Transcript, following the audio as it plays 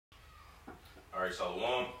All right,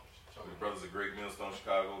 Shalom. The brothers of Great Millstone,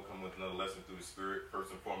 Chicago, come with another lesson through the Spirit. First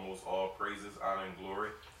and foremost, all praises, honor, and glory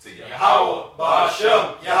to Yahweh,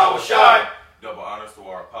 Ba'ashem, Yahweh Shai. Double honors to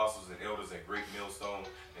our apostles and elders at Great Millstone,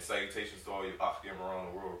 and salutations to all you Achim around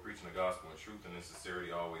the world preaching the gospel in truth and in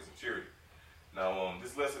sincerity, always in charity. Now,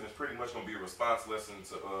 this lesson is pretty much going to be a response lesson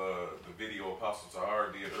to the video Apostle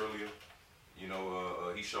Tahar did earlier. You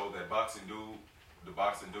know, he showed that boxing dude,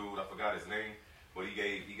 I forgot his name, but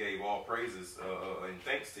he gave all praises and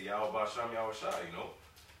thanks to Yahweh Ba'ashem, Yahweh Shai, you know.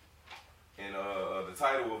 And the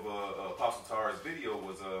title of Apostle Tahar's video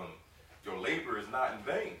was Your Labor is Not in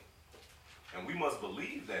Vain. And we must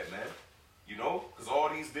believe that, man. You know, because all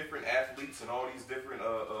these different athletes and all these different,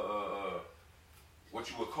 what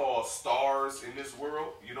you would call stars in this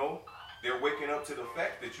world, you know, they're waking up to the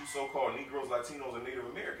fact that you so-called Negroes, Latinos, and Native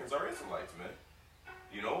Americans are Israelites, man.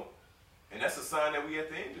 You know? And that's a sign that we at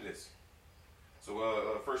the end of this.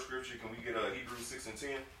 So, first scripture, can we get Hebrews 6 and 10?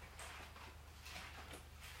 And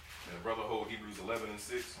the brother hold Hebrews 11 and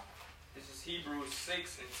 6. This is Hebrews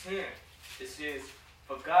 6 and 10. It says,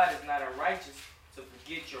 For God is not unrighteous to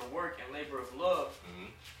forget your work and labor of love,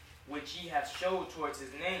 which ye have showed towards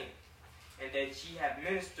his name, and that ye have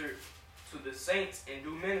ministered to the saints and do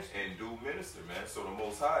minister. And do minister, man. So the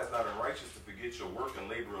Most High is not unrighteous to forget your work and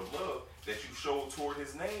labor of love that you showed toward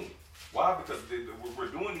his name. Why? Because we're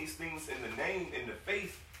doing these things in the name, in the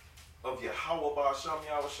faith of Yahweh Ba'ashem,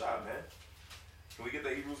 Yahweh Shai, man. Can we get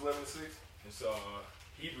that Hebrews 11 and 6? It's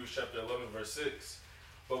Hebrews chapter 11, verse 6.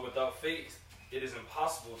 But without faith, it is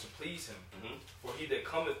impossible to please him. For he that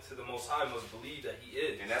cometh to the Most High must believe that he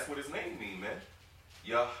is. And that's what his name means, man.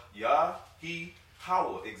 Yah, he,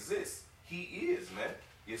 Howah exists. He is, man.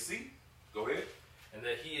 You see? Go ahead. And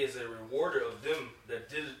that he is a rewarder of them that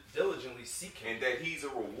diligently seek him. And that he's a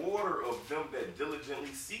rewarder of them that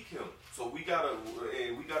diligently seek him. So we gotta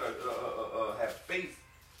have faith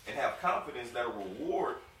and have confidence that a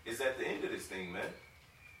reward is at the end of this thing, man.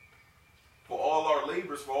 For all our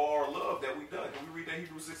labors, for all our love that we've done. Can we read that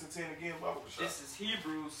Hebrews 6 and 10 again, Bible? This is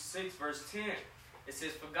Hebrews 6, verse 10. It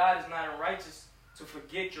says, For God is not unrighteous to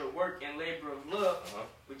forget your work and labor of love,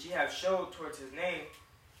 which ye have showed towards his name,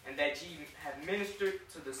 and that ye have ministered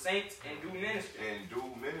to the saints and do minister. And do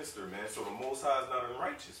minister, man. So the Most High is not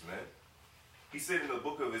unrighteous, man. He said in the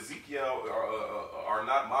book of Ezekiel, are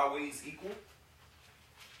not my ways equal?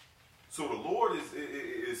 So the Lord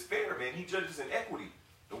is fair, man. He judges in equity.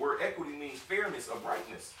 The word equity means fairness,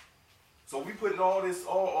 uprightness. So we putting all this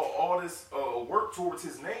work towards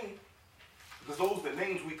his name, because those are the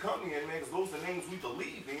names we come in, man, because those are the names we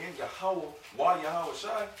believe in, Yahweh, Yahweh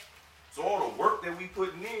Shai. So all the work that we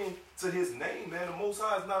putting in to his name, man, the Most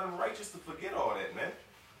High is not unrighteous to forget all that, man.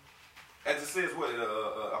 As it says,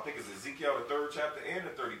 I think it's Ezekiel, the 3rd chapter and the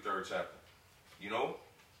 33rd chapter. You know,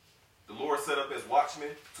 the Lord set up as watchmen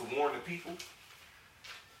to warn the people.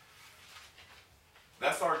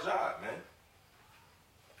 That's our job, man.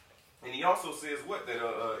 And he also says what? That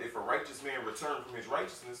if a righteous man return from his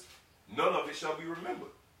righteousness, none of it shall be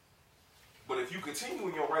remembered. But if you continue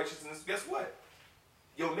in your righteousness, guess what?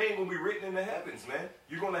 Your name will be written in the heavens, man.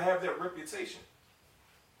 You're going to have that reputation.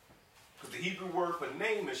 Because the Hebrew word for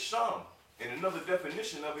name is sham. And another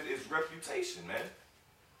definition of it is reputation, man.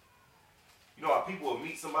 You know how people will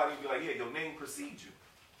meet somebody and be like, yeah, your name precedes you.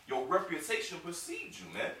 Your reputation precedes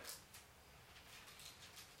you, man.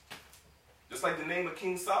 Just like the name of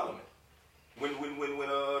King Solomon. When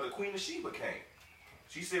the Queen of Sheba came.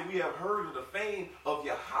 She said, we have heard of the fame of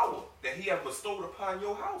Yahweh that he hath bestowed upon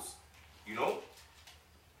your house. You know?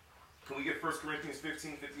 Can we get 1 Corinthians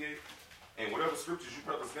 15, 58? And whatever scriptures you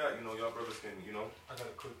brothers got, you know, y'all brothers can, you know. I got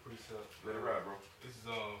a quick precept. Let it ride, bro. This is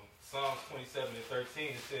Psalms 27 and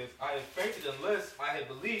 13. It says, I had fainted unless I had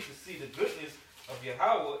believed to see the goodness of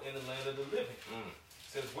Yahweh in the land of the living.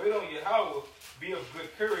 It says, wait on Yahweh, be of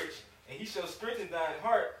good courage, and he shall strengthen thine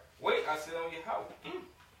heart. Wait, I said on Yahweh.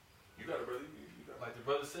 You got it, brother. You got it. Like the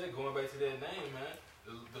brother said, going back to that name, man,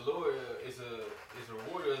 the Lord is a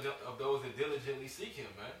rewarder of those that diligently seek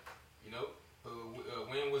him, man. You know,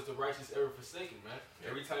 when was the righteous ever forsaken, man?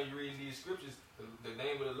 Every time you read these scriptures, the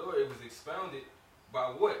name of the Lord, it was expounded by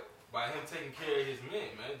what? By him taking care of his men,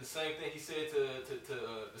 man. The same thing he said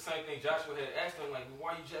the same thing Joshua had asked him, like,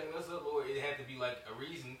 why are you jacking us up, Lord? It had to be like a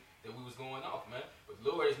reason that we was going off, man. But the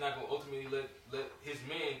Lord is not going to ultimately let his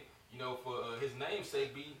men, you know, for his name's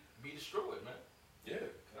sake be destroyed, man. Yeah.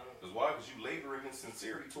 Because why? Because you laboring in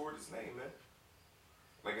sincerity toward his name, man.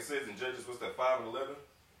 Like it says in Judges, what's that, 5 and 11?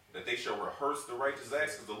 That they shall rehearse the righteous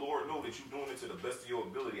acts, because the Lord knows that you're doing it to the best of your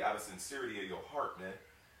ability out of sincerity of your heart, man.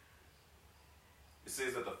 It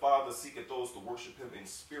says that the Father seeketh those to worship him in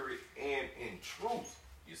spirit and in truth.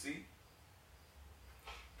 You see?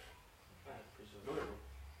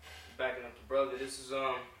 this is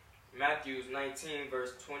Matthew 19,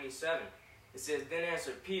 verse 27. It says, Then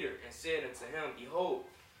answered Peter and said unto him, Behold,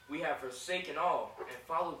 we have forsaken all and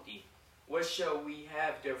followed thee. What shall we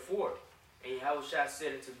have therefore? And Yahushua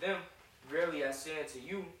said unto them, Verily I say unto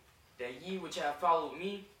you, that ye which have followed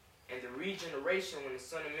me, and the regeneration when the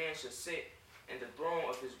Son of Man shall sit in the throne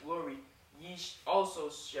of his glory, ye also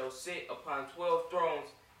shall sit upon 12 thrones,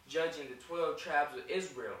 judging the 12 tribes of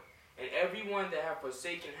Israel. And every one that hath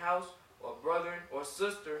forsaken house, or brethren, or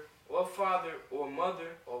sister, or father, or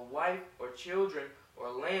mother, or wife, or children,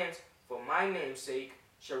 or lands, for my name's sake,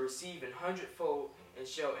 shall receive 100-fold, and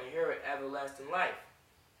shall inherit everlasting life.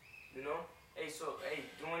 You know? Hey, so, hey,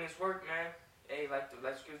 doing this work, man, hey, like the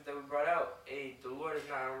scripture that we brought out, hey, the Lord is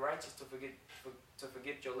not unrighteous to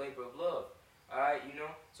forget your labor of love. Alright, you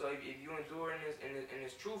know? So if you endure in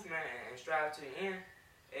this truth, man, and strive to the end,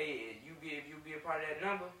 hey, if you be a part of that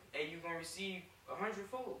number, hey, you're gonna receive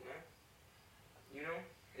 100-fold, man. You know?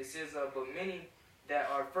 It says, but many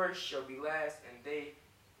that are first shall be last, and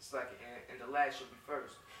the last shall be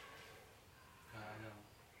first. I know.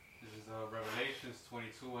 This is Revelations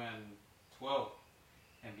 22 and 12.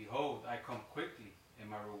 And behold, I come quickly,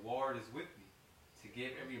 and my reward is with me, to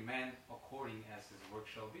give every man according as his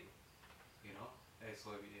work shall be. You know? Hey,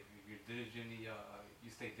 so if you're diligently,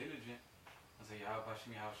 you stay diligent until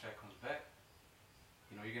Yahushua comes back,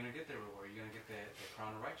 you know, you're going to get the reward. You're going to get the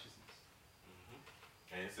crown of righteousness.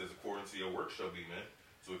 And it says, according to your works shall be, man.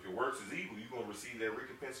 So if your works is evil, you're going to receive that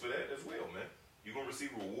recompense for that as well, man. You're going to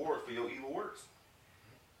receive a reward for your evil works.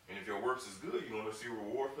 And if your works is good, you're going to receive a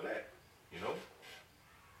reward for that. You know?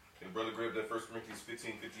 And brother, grab that 1 Corinthians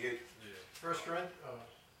 15:58. Yeah. 1 Corinthians,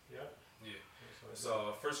 yeah. Yeah. It's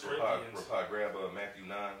 1 Corinthians. Grab Matthew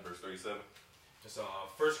 9, verse 37. It's 1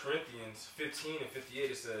 Corinthians 15 and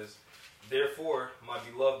 58. It says, Therefore, my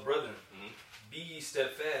beloved brethren, be ye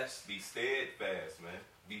steadfast. Be steadfast, man.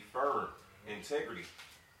 Be firm. Integrity.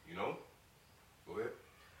 You know? Go ahead.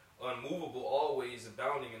 Unmovable, always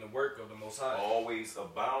abounding in the work of the Most High. Always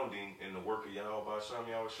abounding in the work of Yahushua,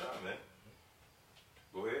 man.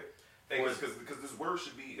 Go ahead. Hey, because this word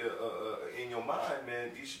should be in your mind,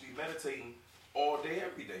 man. You should be meditating all day,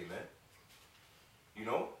 every day, man. You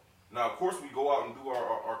know? Now, of course, we go out and do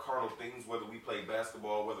our carnal things, whether we play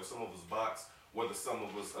basketball, whether some of us box, whether some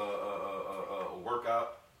of us work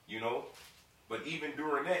out, you know. But even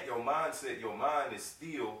during that, your mind is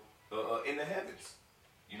still in the heavens.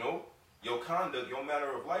 You know, your conduct, your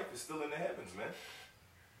manner of life is still in the heavens, man.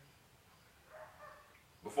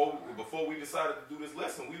 Before we decided to do this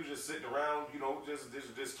lesson, we were just sitting around, you know,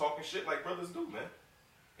 just talking shit like brothers do, man.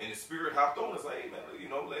 And the Spirit hopped on us, like, hey, man, you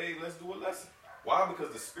know, hey, let's do a lesson. Why?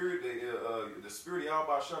 Because the Spirit of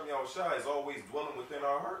Yahushua is always dwelling within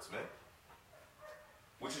our hearts, man.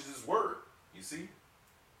 Which is His word, you see?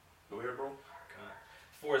 Go ahead, bro.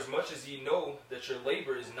 For as much as ye know that your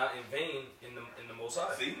labor is not in vain in the Most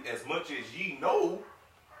High. See, as much as ye know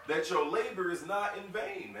that your labor is not in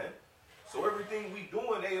vain, man. So everything we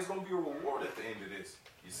doing, hey, is going to be a reward at the end of this.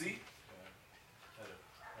 You see?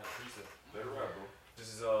 Let it ride, bro.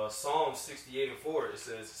 This is Psalm 68 and 4. It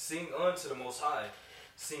says, Sing unto the Most High,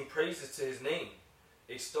 sing praises to His name.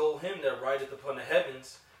 Extol Him that rideth upon the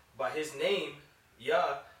heavens by His name,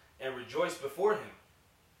 Yah, and rejoice before Him.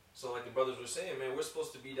 So like the brothers were saying, man, we're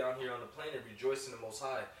supposed to be down here on the planet rejoicing the Most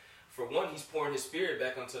High. For one, He's pouring His Spirit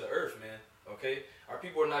back onto the earth, man. Okay? Our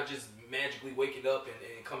people are not just magically waking up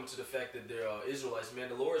and coming to the fact that they're Israelites, man.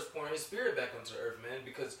 The Lord is pouring His Spirit back onto the earth, man,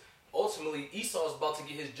 because ultimately Esau's about to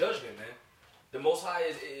get his judgment, man. The Most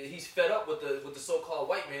High he's fed up with the so-called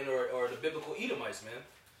white man or the biblical Edomites, man.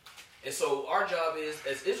 And so our job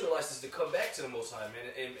as Israelites is to come back to the Most High,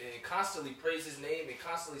 man, and constantly praise His name and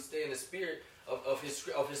constantly stay in the spirit of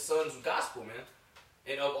His Son's gospel, man,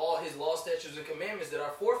 and of all His law, statutes, and commandments that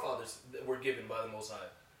our forefathers were given by the Most High.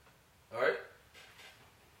 All right.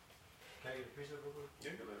 Can I get a precept real quick?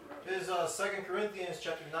 It is 2 Corinthians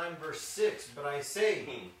chapter 9, verse 6. But I say,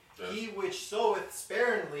 he which soweth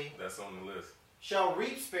sparingly, that's on the list, shall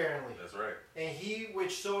reap sparingly. That's right. And he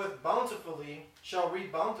which soweth bountifully shall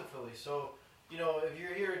reap bountifully. So, you know, if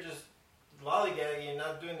you're here just lollygagging and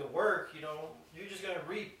not doing the work, you know, you're just going to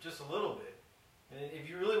reap just a little bit. And if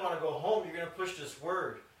you really want to go home, you're going to push this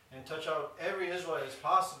word and touch out every Israelite as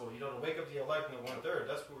possible. You know, to wake up the elect in the 1/3.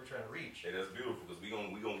 That's what we're trying to reach. Hey, that's beautiful, because we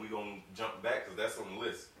gonna jump back, because that's on the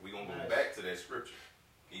list. We gonna go Nice. back to that scripture.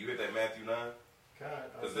 Can you hit that Matthew 9?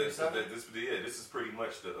 Because this is pretty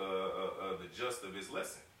much the gist of his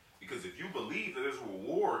lesson. Because if you believe that there's a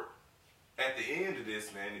reward at the end of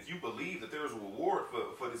this, man, if you believe that there's a reward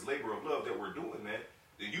for this labor of love that we're doing, man,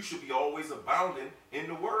 then you should be always abounding in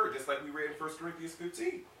the word, just like we read in 1 Corinthians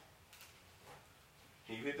 15.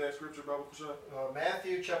 Can you hit that scripture, Bible Kushai?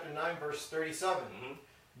 Matthew chapter 9, verse 37. Mm-hmm.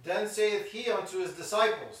 Then saith he unto his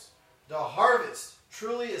disciples, the harvest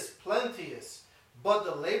truly is plenteous, but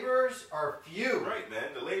the laborers are few. Right, man.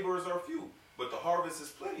 The laborers are few, but the harvest is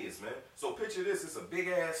plenteous, man. So picture this. It's a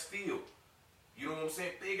big-ass field. You know what I'm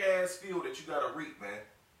saying? Big-ass field that you got to reap, man.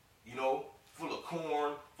 You know, full of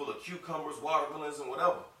corn, full of cucumbers, watermelons, and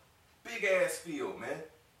whatever. Big-ass field, man.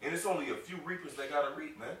 And it's only a few reapers that got to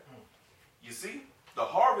reap, man. You see? The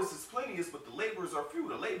harvest is plenteous, but the laborers are few.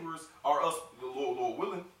 The laborers are us, the Lord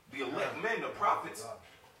willing, the elect men, the prophets,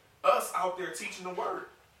 us out there teaching the word.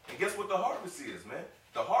 And guess what the harvest is, man?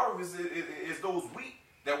 The harvest is those wheat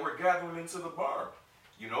that we're gathering into the barn.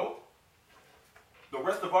 You know? The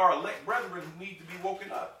rest of our elect brethren need to be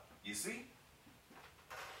woken up. You see?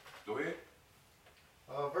 Go ahead.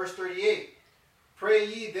 Verse 38. Pray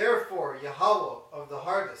ye therefore Yahweh of the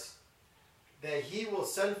harvest, that he will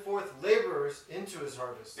send forth laborers into his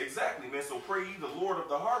harvest. Exactly, man. So pray ye the Lord of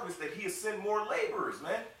the harvest that he will send more laborers,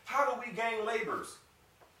 man. How do we gain laborers?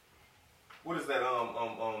 What is that?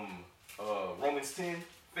 Romans 10,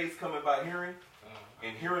 faith coming by hearing,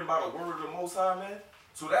 and hearing by the word of the Most High, man.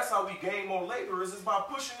 So that's how we gain more laborers, is by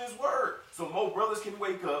pushing his word. So more brothers can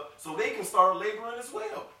wake up, so they can start laboring as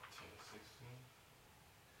well.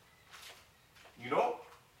 You know?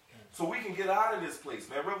 So we can get out of this place,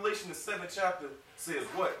 man. Revelation, the 7th chapter, says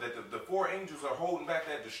what? That the 4 angels are holding back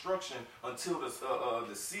that destruction until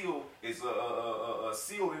the seal is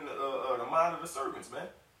sealed in the mind of the servants, man.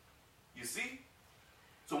 You see?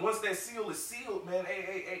 So once that seal is sealed, man,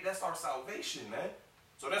 hey, that's our salvation, man.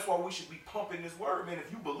 So that's why we should be pumping this word, man. If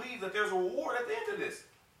you believe that there's a reward at the end of this,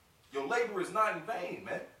 your labor is not in vain,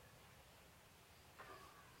 man.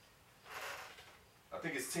 I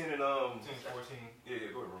think it's 10 and 10, 14. Yeah,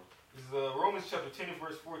 go ahead, bro. This is Romans chapter 10 and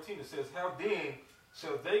verse 14. It says, how then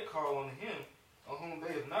shall they call on him on whom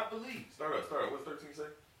they have not believed? Start up. What's 13 say?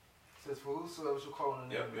 It says, for whosoever shall call on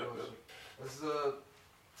the name of the Lord. This is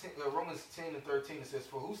Romans 10 and 13. It says,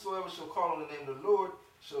 for whosoever shall call on the name of the Lord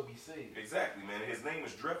shall be saved. Exactly, man. His name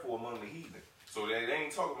is dreadful among the heathen. So they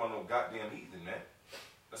ain't talking about no goddamn heathen, man.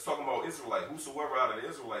 That's talking about Israelite. Whosoever out of the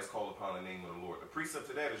Israelites call upon the name of the Lord. The precept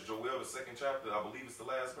to that is Joel, the 2nd chapter. I believe it's the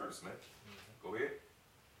last verse, man. Go ahead.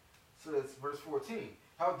 So that's verse 14.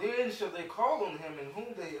 How then shall they call on him in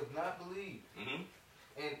whom they have not believed?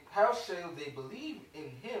 And how shall they believe in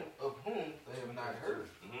him of whom they have not heard?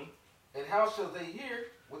 And how shall they hear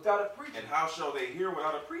without a preacher? And how shall they hear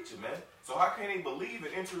without a preacher, man? So how can they believe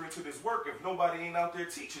and enter into this work if nobody ain't out there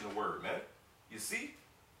teaching the word, man? You see?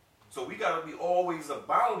 So we got to be always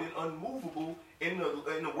abounding, unmovable in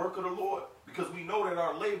the work of the Lord. Because we know that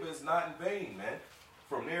our labor is not in vain, man.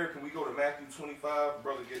 From there, can we go to Matthew 25?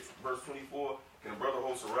 Brother gets verse 24. Can a brother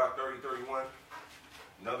hold Sirach 30, 31?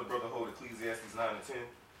 Another brother hold Ecclesiastes 9 and 10.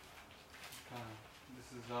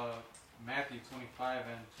 This is Matthew 25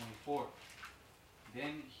 and 24.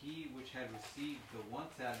 Then he which had received the 1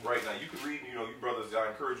 talent. Right, now you can read, you brothers, I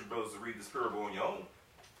encourage you brothers to read this parable on your own.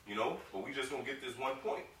 But we just don't get this one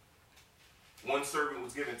point. One servant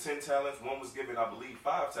was given 10 talents. One was given, I believe,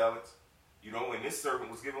 5 talents. And this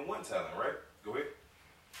servant was given 1 talent, right? Go ahead.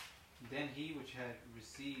 Then he which had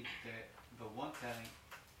received the 1 talent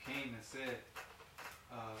came and said,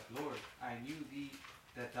 Lord, I knew thee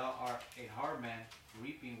that thou art a hard man,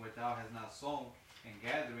 reaping where thou hast not sown, and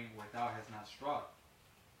gathering where thou hast not strawed.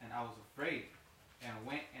 And I was afraid, and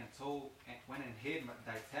went and hid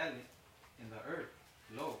thy talent in the earth.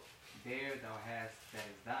 Lo, there thou hast that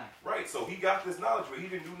is thine. Right, so he got this knowledge, but he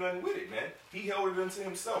didn't do nothing with it, man. He held it unto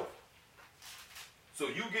himself. So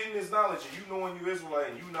you getting this knowledge, and you knowing you Israelite,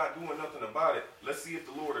 and you not doing nothing about it, let's see if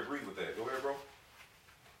the Lord agrees with that. Go ahead, bro.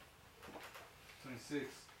 26.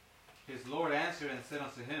 His Lord answered and said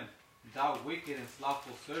unto him, Thou wicked and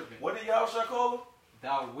slothful servant. What did y'all shall call him?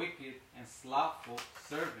 Thou wicked and slothful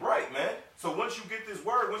servant. Right, man. So once you get this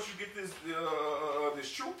word, once you get this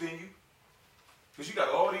this truth in you, because you got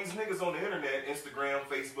all these niggas on the internet, Instagram,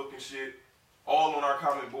 Facebook and shit, all on our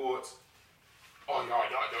comment boards. Oh, y'all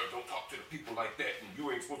don't talk to the people like that, and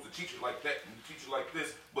you ain't supposed to teach it like that, and you teach it like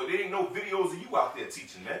this. But there ain't no videos of you out there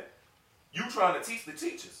teaching, man. You trying to teach the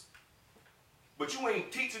teachers. But you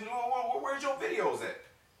ain't teaching, where's your videos at?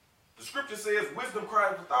 The scripture says, wisdom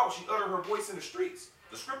cried without, she uttered her voice in the streets.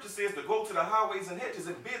 The scripture says to go to the highways and hedges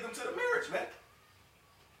and bid them to the marriage, man.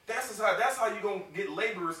 That's how you going to get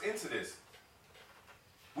laborers into this.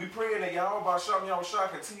 We praying that Yahweh Shah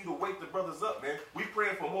continue to wake the brothers up, man. We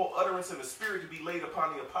praying for more utterance in the spirit to be laid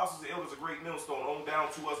upon the apostles and elders of Great Millstone on down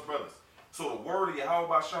to us brothers. So the word of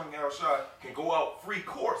Yahweh Shah can go out free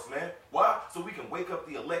course, man. Why? So we can wake up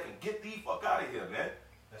the elect and get the fuck out of here, man.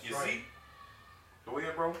 That's you right. see? Go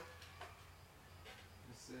ahead, bro. It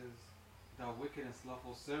says, thou wicked and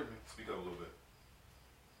slothful servant. Speak up a little bit.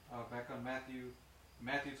 Back on Matthew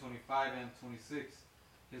 25 and 26.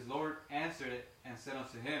 His Lord answered it and said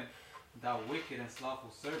unto him, thou wicked and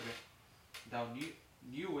slothful servant, thou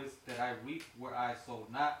knewest that I reap where I sowed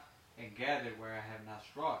not, and gathered where I have not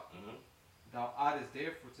strawed. Thou oughtest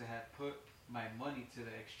therefore to have put my money to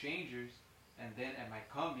the exchangers, and then at my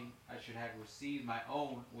coming I should have received my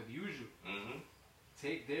own with usury.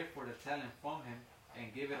 Take therefore the talent from him,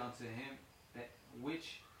 and give it unto him that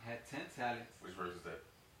which had 10 talents. Which verse is that?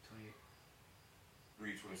 28.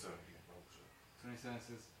 Read 27 again, bro. 27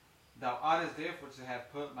 says, thou oughtest therefore to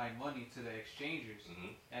have put my money to the exchangers,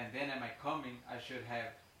 and then at my coming I should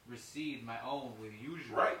have received my own with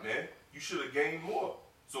usury. Right, man. You should have gained more.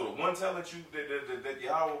 So the one talent that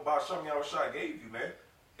Yahweh Ba'Shem Yahushua gave you, man,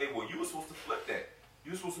 hey, well, you were supposed to flip that.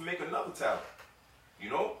 You were supposed to make another talent. You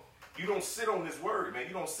know? You don't sit on this word, man.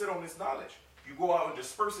 You don't sit on this knowledge. You go out and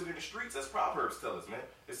disperse it in the streets, as Proverbs tell us, man.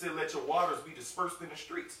 It said, let your waters be dispersed in the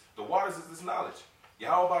streets. The waters is this knowledge.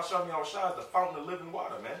 Yahweh Ba'Shem Yahushua is the fountain of living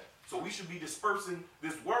water, man. So we should be dispersing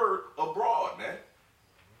this word abroad, man.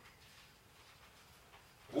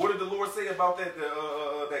 What did the Lord say about that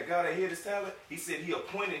that guy that hid his talent? He said he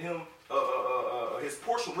appointed him his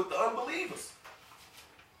portion with the unbelievers.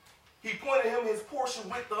 He appointed him his portion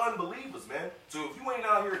with the unbelievers, man. So if you ain't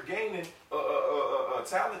out here gaining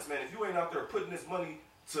talents, man, if you ain't out there putting this money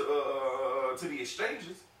to the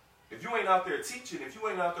exchanges, if you ain't out there teaching, if you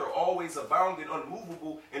ain't out there always abounding,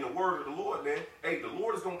 unmovable in the word of the Lord, man, hey, the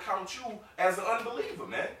Lord is going to count you as an unbeliever,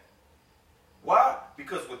 man. Why?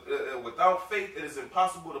 Because without faith it is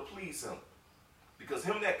impossible to please him. Because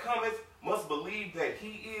him that cometh must believe that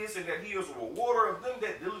he is, and that he is a rewarder of them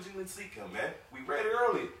that diligently seek him, man. We read it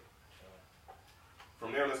earlier.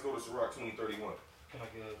 From there, let's go to Sirach 20:31. Can I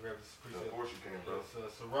grab this precept? Of course you can, bro.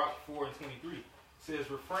 Sirach 4 and 23 says,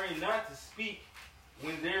 refrain not to speak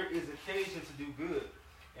when there is occasion to do good,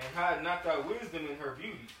 and hide not thy wisdom in her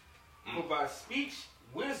beauty. For by speech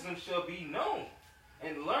wisdom shall be known,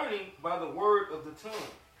 and learning by the word of the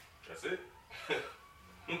tongue. That's it.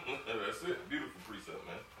 That's it. Beautiful precept,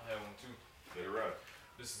 man. I have one too. Get it right.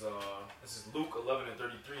 This is Luke 11 and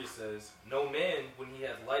 33. It says, no man, when he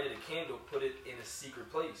hath lighted a candle, put it in a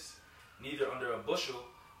secret place, neither under a bushel,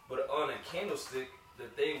 but on a candlestick,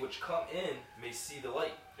 that they which come in may see the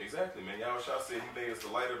light. Exactly, man. Yahushua said he made us the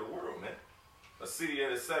light of the world, man. A city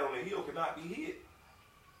that is set on a hill cannot be hid.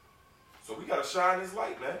 So we got to shine his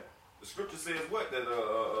light, man. The scripture says what? That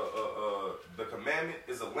the commandment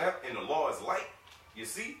is a lamp and the law is light. You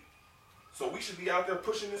see? So we should be out there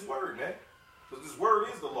pushing this word, man. Because this word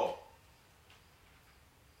is the law.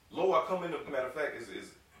 Lo, I come in the, matter of fact,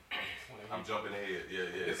 I'm jumping ahead. Yeah.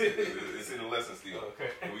 It's in the lesson still. Okay.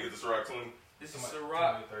 Can we get to Sirach 20? This is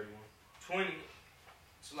Sirach 20.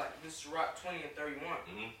 It's like this is Sirach 20 and 31.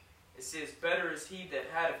 It says, better is he that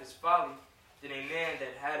hideth his folly than a man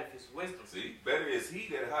that hideth his wisdom. See, better is he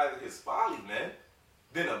that hideth his folly, man,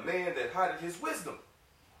 than a man that hideth his wisdom.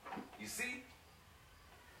 You see?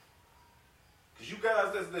 Because you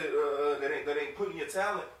guys that ain't putting your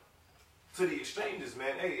talent to the exchanges,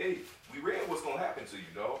 man, hey, we read what's going to happen to you,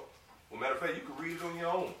 dog. Well, matter of fact, you can read it on your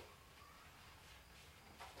own.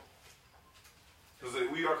 Because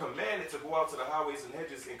we are commanded to go out to the highways and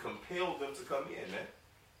hedges and compel them to come in, man.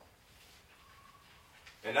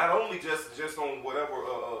 And not only just on whatever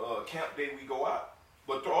camp day we go out,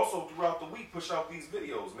 but also throughout the week push out these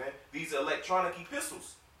videos, man. These electronic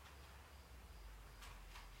epistles.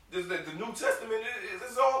 The New Testament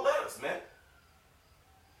is all letters, man.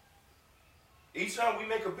 Each time we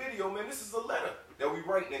make a video, man, this is a letter that we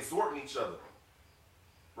write and exhorting each other,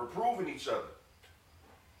 reproving each other.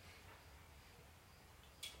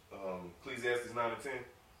 Ecclesiastes 9 and 10.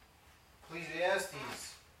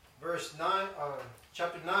 Ecclesiastes, verse 9,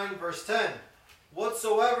 chapter 9, verse 10.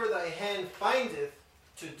 Whatsoever thy hand findeth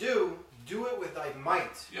to do, do it with thy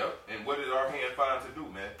might. Yep. And what did our hand find to do,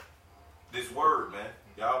 man? This word, man.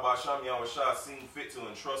 Yahweh Ba'Shem Yahushua seen fit to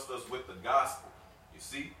entrust us with the gospel. You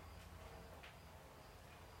see?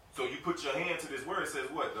 So you put your hand to this word. It says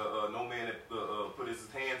what? No man that put his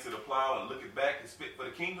hand to the plow and look it back is fit for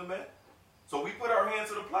the kingdom, man. So we put our hand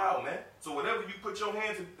to the plow, man. So whatever you put your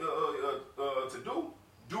hand to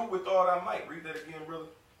do with all thy might. Read that again, brother.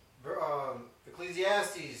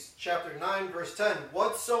 Ecclesiastes chapter 9, verse 10.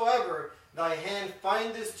 Whatsoever thy hand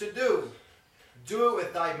findeth to do, do it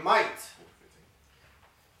with thy might.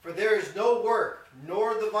 For there is no work,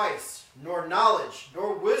 nor device, nor knowledge,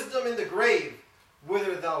 nor wisdom in the grave,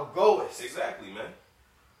 whither thou goest. Exactly, man.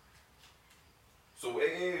 So,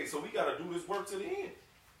 so we got to do this work to the end.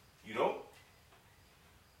 You know?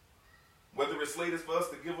 whether it's latest for us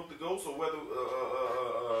to give up the ghost or whether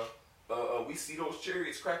we see those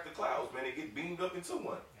chariots crack the clouds, man, they get beamed up into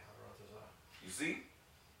one. You see?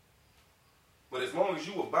 But as long as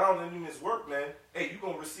you abounding in this work, man, hey, you're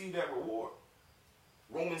going to receive that reward.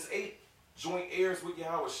 Romans 8, joint heirs with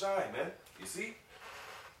Yahweh Shai, man. You see?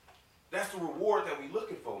 That's the reward that we're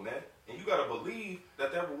looking for, man. And you got to believe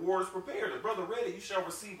that that reward is prepared. The brother read it, you shall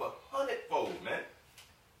receive 100-fold, man.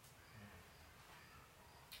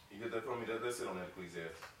 You get that from me? That's it on that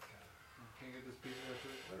Ecclesiastes. Can you get this piece of that?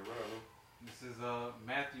 Let it run, bro. This is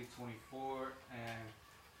Matthew 24 and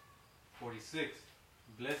 46.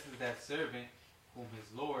 Blessed is that servant whom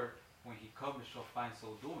his Lord, when he cometh, shall find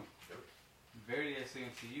so doing. Yep. Verily I say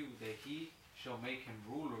unto you, that he shall make him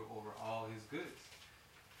ruler over all his goods.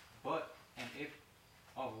 But, and if,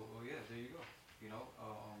 oh, well, yeah, there you go. You know,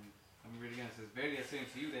 let me read it again. It says, verily I say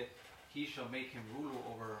unto you, that he shall make him ruler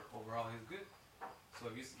over all his goods. So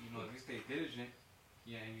if you know, if you stay diligent,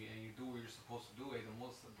 yeah, and you do what you're supposed to do, the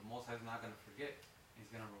Most High is not gonna forget. He's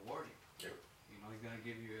gonna reward you. Yep. You know, he's gonna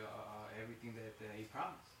give you everything that he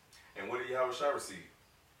promised. And what did Yahweh Shai receive?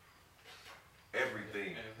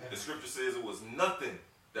 Everything. The scripture says it was nothing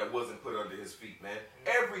that wasn't put under his feet, man.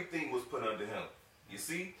 Everything was put under him. You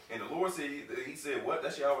see? And the Lord said, he said, what?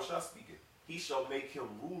 That's Yahweh Shai speaking. He shall make him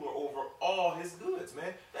ruler over all his goods,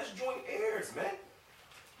 man. That's joint heirs, man.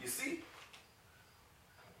 You see?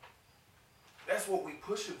 That's what we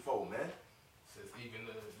pushing for, man. It says even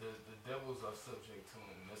the devils are subject to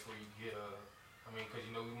him. That's where you get, I mean, because,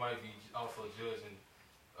 you know, we might be also judging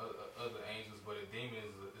other angels, but a demon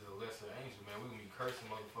is a lesser angel, man. We're going to be cursing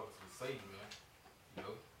motherfuckers with Satan, man. You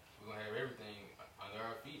know? We're going to have everything under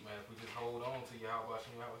our feet, man, if we just hold on to Yahweh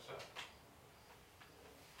Shem Yahweh Shai.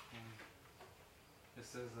 It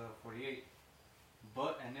says 48.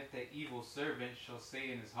 But, and if that evil servant shall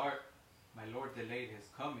say in his heart, my Lord delayed his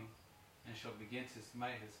coming, and shall begin to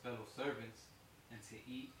smite his fellow servants, and to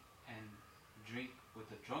eat and drink with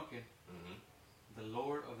the drunken, the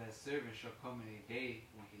Lord of that servant shall come in a day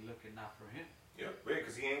when he looketh not for him. Yeah,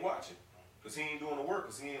 because he ain't watching. Because he ain't doing the work.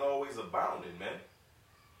 Because he ain't always abounding, man.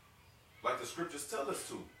 Like the scriptures tell us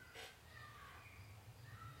to.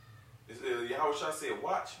 Yahweh Shai said,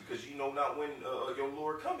 watch, because you know not when your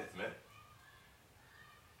Lord cometh, man.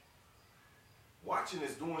 Watching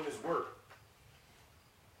is doing his work.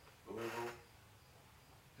 Go ahead, bro.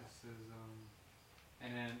 This is,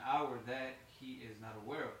 and in an hour that he is not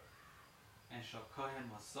aware of, and shall cut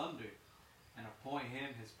him asunder, and appoint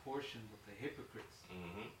him his portion with the hypocrites.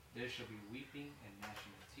 There shall be weeping and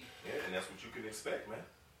gnashing of teeth. Yeah, and that's what you can expect, man.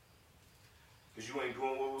 Because you ain't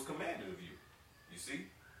doing what was commanded of you. You see?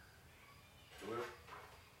 Go ahead.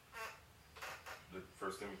 The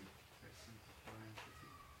 1 Timothy.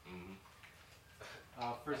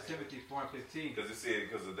 1 Timothy 4 and 15. Because it said,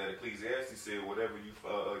 because of that Ecclesiastes said, whatever you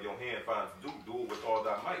your hand finds to do it with all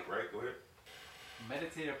thy might, right? Go ahead.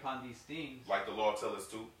 Meditate upon these things. Like the law tells us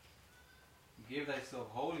to. Give thyself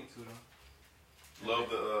wholly to them. Love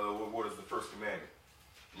the, what is the first commandment?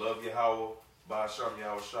 Love Yahweh, Ba'asham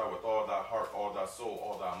Yahweh Shai, with all thy heart, all thy soul,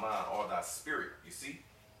 all thy mind, all thy spirit. You see?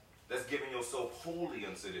 That's giving yourself wholly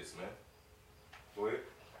unto this, man. Go ahead.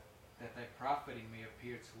 That thy profiting may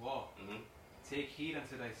appear to all. Take heed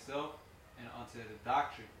unto thyself and unto the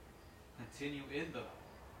doctrine. Continue in them.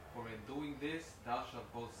 For in doing this, thou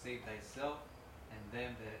shalt both save thyself and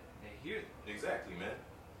them that hear thee. Exactly, man.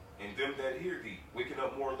 And them that hear thee, waking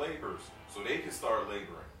up more laborers, so they can start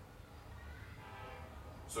laboring.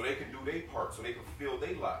 So they can do their part, so they can fulfill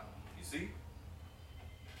their lot. You see?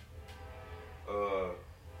 You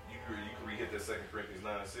can re-hit that 2 Corinthians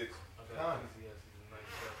 9 and 6. Okay.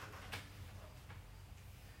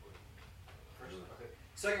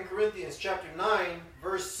 2 Corinthians chapter 9,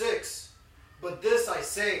 verse 6. But this I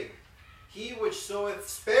say, he which soweth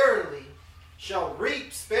sparingly shall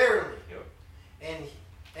reap sparingly. Yep.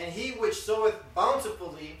 And he which soweth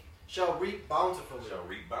bountifully shall reap bountifully. Shall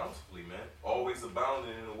reap bountifully, man. Always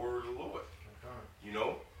abounding in the word of the Lord. Okay. You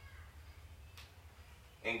know?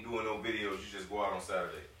 Ain't doing no videos, you just go out on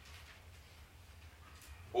Saturday.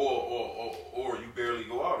 Or you barely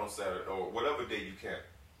go out on Saturday, or whatever day you can.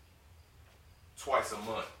 Twice a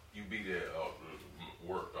month, you be there,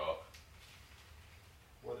 work,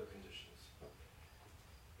 Weather conditions.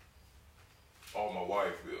 oh, my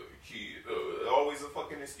wife, kid, always a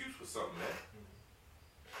fucking excuse for something, man.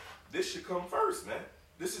 This should come first, man.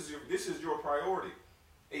 This is your priority.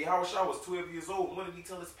 Hey, Yahweh Shai was 12 years old. What did he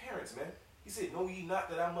tell his parents, man? He said, know ye not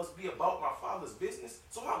that I must be about my father's business?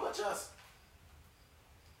 So how much us?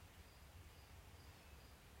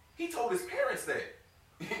 He told his parents that.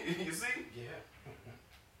 You see? Yeah.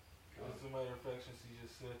 to my imperfections, he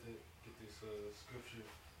just said to get this scripture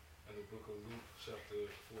in the book of Luke, chapter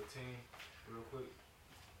 14, real quick.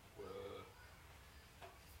 Where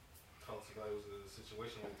talks about it was a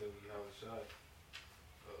situation like that with Howard shot.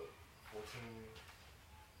 14,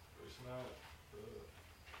 verse 9.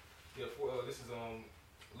 This is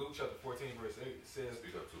Luke chapter 14, verse 8. It says,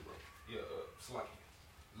 Speak up too, bro. Yeah, Slaki.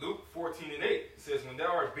 Luke 14 and 8 says, when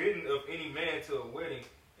thou art bidden of any man to a wedding,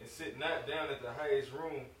 and sit not down at the highest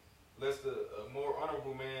room, lest a more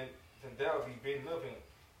honorable man than thou be bidden of him.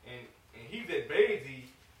 And he that bade thee,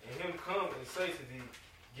 and him come and say to thee,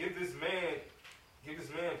 give this man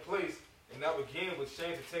place, and thou begin with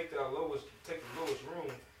shame to take the lowest room.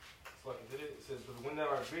 It's like it says, but when thou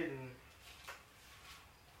art bidden,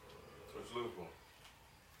 What you looking for?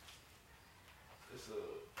 it's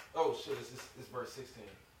oh shit, it's verse 16.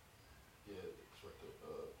 Yeah, it's right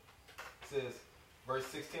there. It says, verse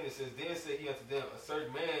 16, it says, then said he unto them, a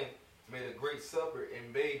certain man made a great supper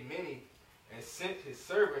and made many, and sent his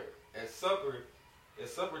servant at supper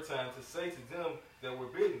time to say to them that were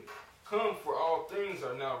bidden, come, for all things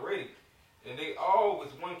are now ready. And they all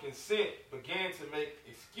with one consent began to make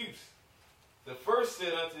excuse. The first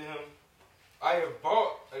said unto him, I have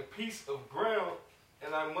bought a piece of ground,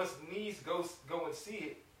 and I must needs go and see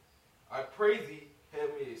it. I pray thee, have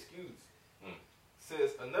me excused.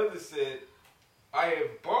 Says another said, I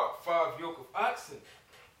have bought 5 yoke of oxen,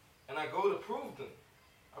 and I go to prove them.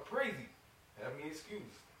 I pray thee, have me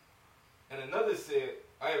excused. And another said,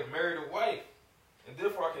 I have married a wife, and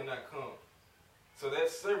therefore I cannot come. So that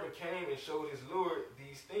servant came and showed his lord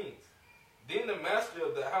these things. Then the master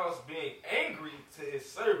of the house, being angry to his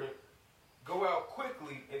servant, go out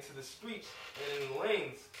quickly into the streets and in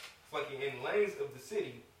lanes, of the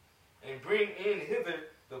city, and bring in hither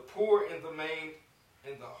the poor and the maimed,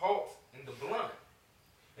 and the halt and the blind.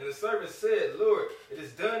 And the servant said, Lord, it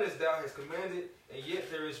is done as thou hast commanded, and yet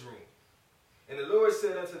there is room. And the Lord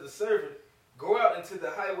said unto the servant, go out into the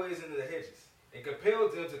highways and the hedges, and compel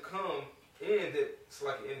them to come in,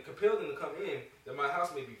 that my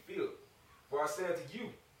house may be filled. For I say unto you,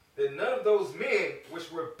 that none of those men which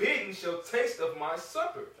were bidden shall taste of my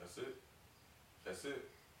supper. That's it. That's it.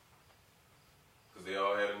 Because they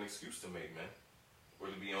all had an excuse to make, man.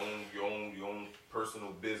 Whether it be your own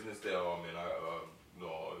personal business, that man,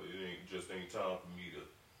 no, it ain't time for me to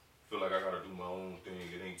feel like I gotta do my own thing.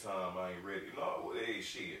 It ain't time. I ain't ready. No, well, hey,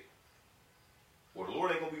 shit. Well, the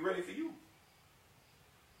Lord ain't gonna be ready for you.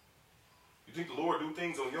 You think the Lord do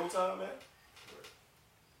things on your time, man?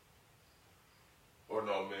 Or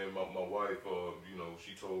no, man, my wife,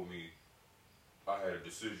 she told me I had a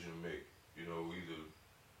decision to make, either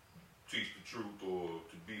teach the truth or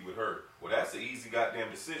to be with her. Well, that's an easy goddamn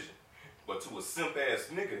decision. But to a simp-ass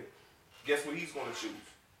nigga, guess what he's going to choose?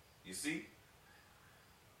 You see?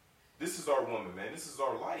 This is our woman, man. This is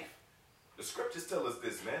our life. The scriptures tell us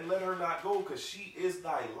this, man. Let her not go because she is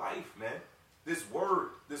thy life, man. This word,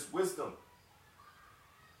 this wisdom.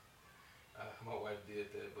 My wife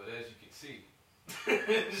did that, but as you can see,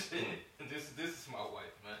 this is my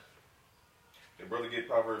wife, man. Hey, brother, get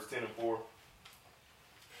Proverbs 10 and 4,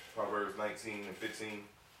 Proverbs 19 and 15,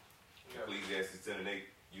 Ecclesiastes 10 and 8.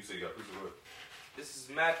 You say you got a piece of what? This is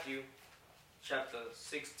Matthew chapter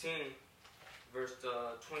 16, verse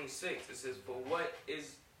 26. It says, For what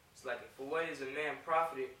is a man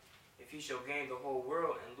profited if he shall gain the whole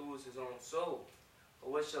world and lose his own soul?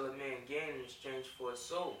 Or what shall a man gain in exchange for his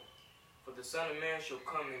soul? For the Son of Man shall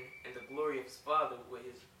come in the glory of his Father with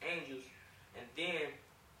his angels, and then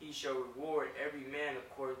he shall reward every man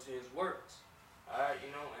according to his works. Alright,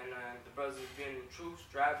 and the brothers being in truth,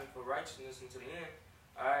 striving for righteousness unto the end.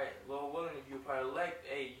 Alright, Lord willing, if you're part elect,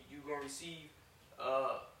 hey, you're going to receive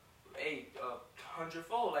a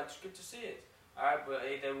hundredfold, like the scripture says. Alright, but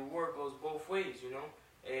hey, that reward goes both ways,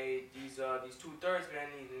 Hey, these 2/3,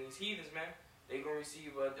 man, these heathens, man, they going to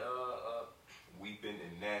receive Weeping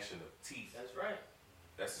and gnashing of teeth. That's right.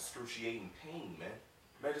 That's excruciating pain, man.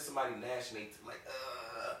 Imagine somebody gnashing their teeth, like,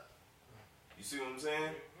 You see what I'm saying?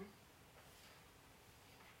 Mm-hmm.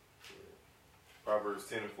 Proverbs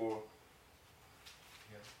 10 and 4.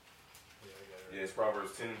 Yeah, it's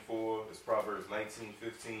Proverbs 10 and 4. It's Proverbs 19,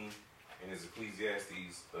 15, and it's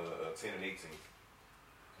Ecclesiastes 10 and 18.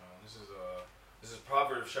 This is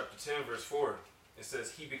Proverbs chapter 10, verse 4. It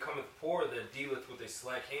says, He becometh poor that dealeth with a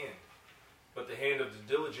slack hand, but the hand of the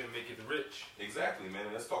diligent maketh rich. Exactly, man.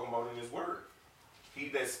 And that's talking about in his word. He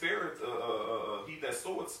that soweth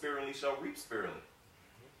sparingly shall reap sparingly.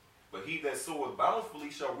 But he that soweth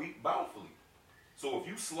bountifully shall reap bountifully. So if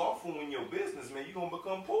you slothful in your business, man, you're going to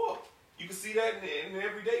become poor. You can see that in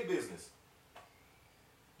everyday business.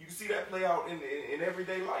 You can see that play out in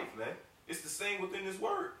everyday life, man. It's the same within this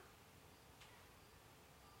word.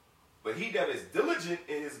 But he that is diligent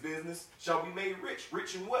in his business shall be made rich.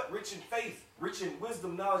 Rich in what? Rich in faith. Rich in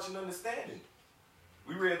wisdom, knowledge, and understanding.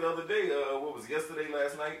 We read the other day, what was it, yesterday,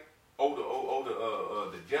 last night?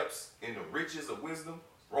 The depths and the riches of wisdom.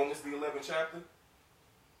 Romans the 11th chapter.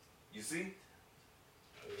 You see?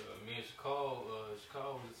 Me and Shakal was,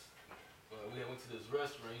 we went to this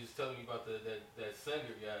restaurant. He was telling me about that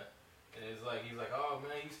singer guy. And it's like, he's like, oh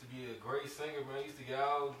man, he used to be a great singer, man. He used to get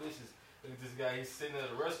all the bitches. Look at this guy, he's sitting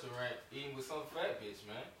at a restaurant eating with some fat bitch,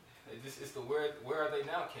 man. It's the where are they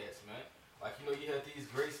now cats, man. Like, you know, you have these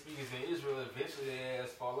great speakers in Israel, eventually their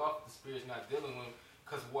ass fall off, the spirit's not dealing with them.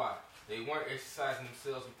 Because why? They weren't exercising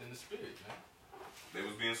themselves within the spirit, man. They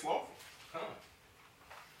was being slothful. Huh.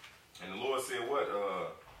 And the Lord said what?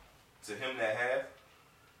 To him that hath,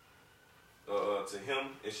 to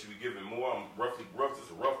him it should be given more.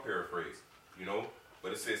 It's a rough paraphrase, you know.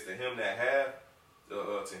 But it says to him that hath,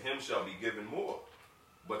 to him shall be given more.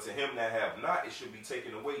 But to him that have not, it should be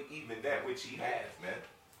taken away even that which he has, man.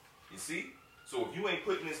 You see? So if you ain't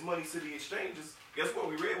putting this money to the exchanges, guess what?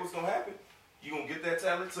 We read what's going to happen. You're going to get that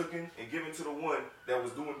talent taken and given to the one that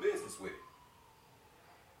was doing business with it.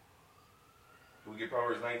 Can we get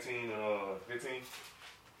Proverbs 19, 15?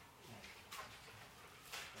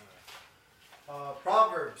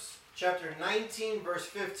 Proverbs chapter 19, verse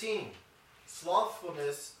 15.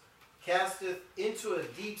 Slothfulness casteth into a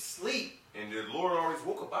deep sleep. And the Lord always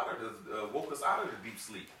woke us out of the deep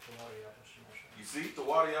sleep. You see, the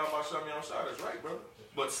water out my shami shot is right, brother.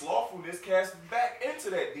 But slothfulness casts back into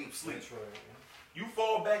that deep sleep. That's right. You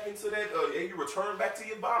fall back into that, you return back to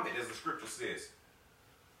your vomit, as the scripture says.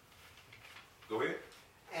 Go ahead.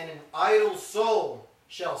 And an idle soul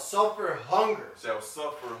shall suffer hunger. Shall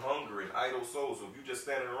suffer hunger, an idle soul. So if you just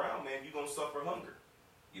standing around, man, you're going to suffer hunger.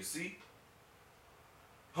 You see?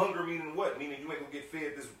 Hunger meaning what? Meaning you ain't going to get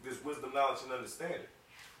fed this wisdom, knowledge, and understanding.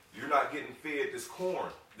 You're not getting fed this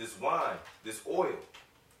corn, this wine, this oil,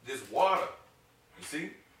 this water. You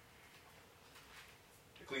see?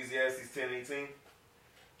 Ecclesiastes 10:18.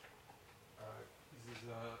 This is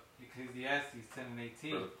Ecclesiastes 10 and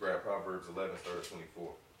 18. Grab Proverbs 11, start at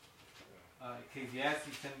 24.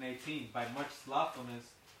 Ecclesiastes 10 and 18. By much slothfulness,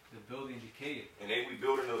 the building decayed. And ain't we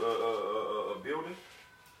building a building?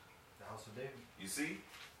 The house of David. You see?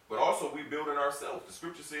 But also we building ourselves. The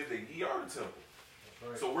scripture says that ye are the temple.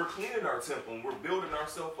 Right. So we're cleaning our temple and we're building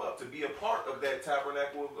ourselves up to be a part of that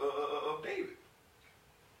tabernacle of David.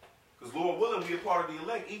 Because Lord willing, we are part of the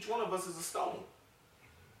elect. Each one of us is a stone.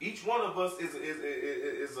 Each one of us is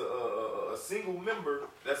a single member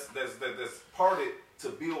that's parted to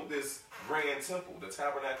build this grand temple, the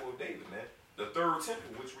tabernacle of David, man. The third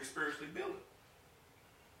temple, which we're spiritually building.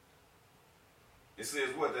 It says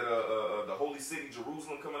what? That the holy city,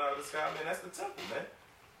 Jerusalem, coming out of the sky, man. That's the temple, man.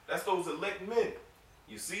 That's those elect men.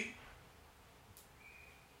 You see?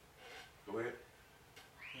 Go ahead.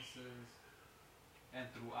 It says, and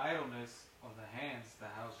through idleness of the hands, the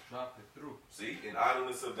house droppeth through. See? In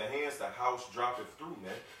idleness of the hands, the house droppeth through,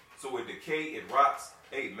 man. So it decay, it rots.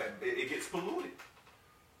 Hey, man, it gets polluted.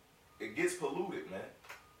 It gets polluted, man.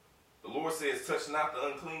 The Lord says, touch not the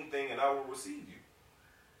unclean thing and I will receive you.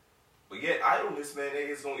 But yet idleness, man,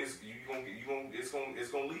 it's gonna lead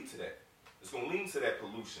to that. It's gonna lead to that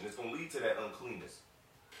pollution. It's gonna lead to that uncleanness.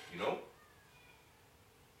 You know?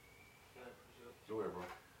 Go ahead, bro.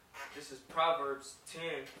 This is Proverbs 10,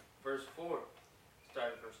 verse 4.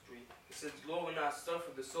 Start at verse 3. It says, the Lord will not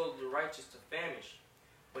suffer the soul of the righteous to famish,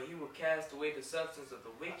 but he will cast away the substance of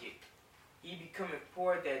the wicked. He becometh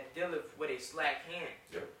poor that dealeth with a slack hand.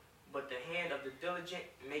 Yep. But the hand of the diligent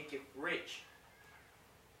maketh rich.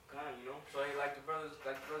 God, you know. So hey, like the brothers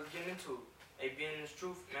getting into it. Hey, being in this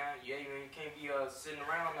truth, man. Yeah, you can't be sitting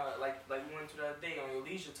around like we went to the other day on your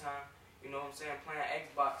leisure time. You know what I'm saying? Playing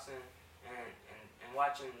Xbox and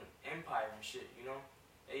watching Empire and shit. You know.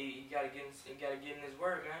 Hey, you gotta get in this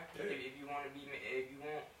word, man. Yeah. If you want to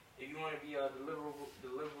be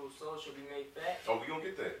the liberal soul shall be made fat. Oh, we gonna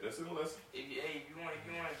get that. That's in the lesson. If you want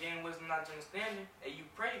to gain wisdom, not understanding, hey, you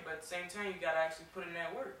pray, but at the same time you gotta actually put in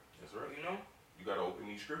that work. That's right. You know. You gotta open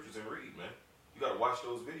these scriptures and read, man. You gotta watch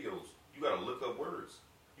those videos. You gotta look up words.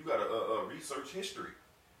 You gotta research history.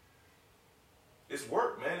 It's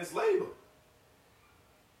work, man. It's labor.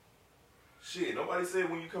 Shit, nobody said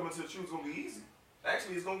when you come into the truth it's gonna be easy.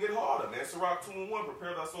 Actually, it's gonna get harder, man. Sirach 2:1,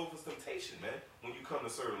 prepare thy soul for temptation, man, when you come to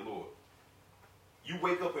serve the Lord. You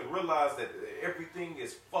wake up and realize that everything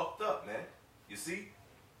is fucked up, man. You see?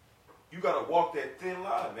 You gotta walk that thin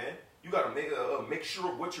line, man. You gotta make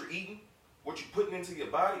sure of what you're eating, what you're putting into your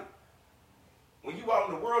body. When you out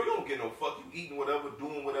in the world, you don't get no fuck. You eating whatever,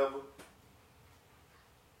 doing whatever.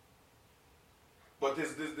 But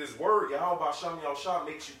this word, Yahweh Shem Yahushua,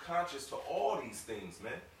 makes you conscious to all these things,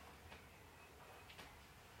 man.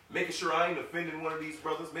 Making sure I ain't offending one of these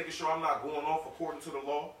brothers. Making sure I'm not going off according to the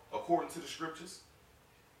law, according to the scriptures.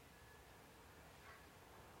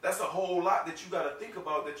 That's a whole lot that you got to think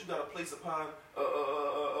about, that you got to place upon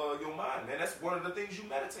your mind, man. That's one of the things you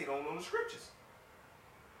meditate on the scriptures.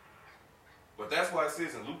 But that's why it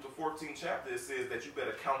says in Luke the 14th chapter, it says that you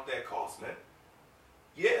better count that cost, man.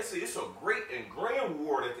 Yeah, it's a great and grand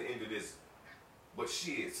reward at the end of this. But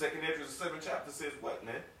shit, 2nd Ezra the 7th chapter says what,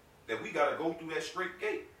 man? That we got to go through that straight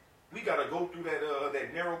gate. We got to go through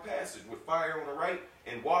that narrow passage with fire on the right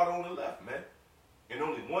and water on the left, man. And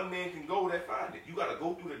only one man can go that find it. You got to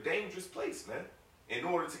go through the dangerous place, man, in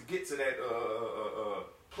order to get to that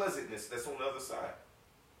pleasantness that's on the other side.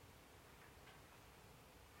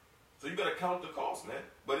 So you got to count the cost, man.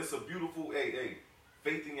 But it's a beautiful,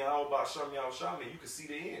 faith in Yahweh Shem Yahushua, man. You can see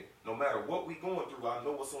the end. No matter what we going through, I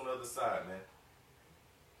know what's on the other side, man.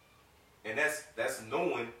 And that's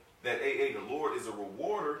knowing that the Lord is a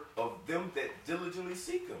rewarder of them that diligently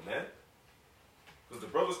seek him, man. Because the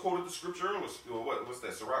brothers quoted the scripture earlier. What's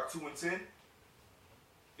that? Sirach 2 and 10.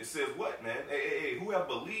 It says what, man? Who have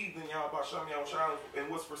believed in Yahweh Shem Yahushua and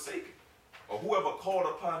was forsaken, or whoever called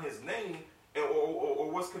upon his name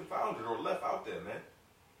or was confounded or left out there, man.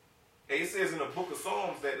 It says in the book of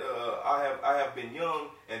Psalms that I have been young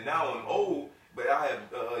and now I'm old, but I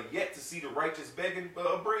have yet to see the righteous begging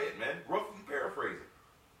bread, man. Roughly paraphrasing.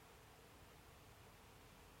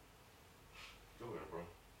 Go ahead, bro.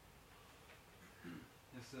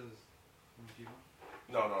 It says,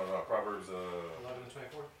 No. Proverbs 11 and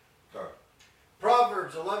 24. Sorry.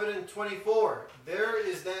 Proverbs 11 and 24. There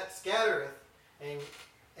is that scattereth and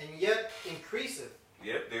yet increaseth.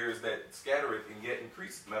 Yep, there is that scattereth and yet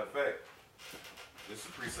increaseth. Matter of fact, this is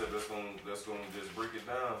a precept that's gonna just break it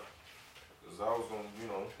down. Because I was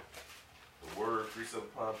gonna, the word precept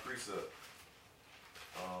upon precept.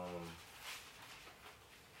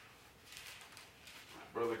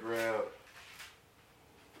 Brother grab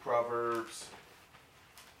Proverbs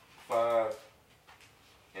 5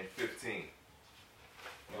 and 15.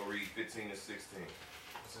 I'll read 15 and 16.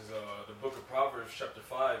 This is the book of Proverbs, chapter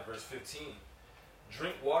 5, verse 15.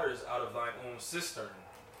 Drink waters out of thine own cistern,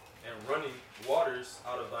 and running waters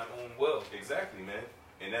out of thine own well. Exactly, man.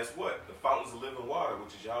 And that's what? The fountains of living water,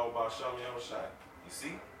 which is Yahweh Shem Yahushua. You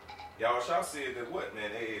see? Yahushua said that what,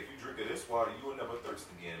 man? Hey, if you drink of this water, you will never thirst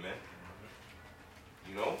again, man.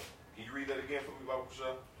 You know? Can you read that again for me, Bible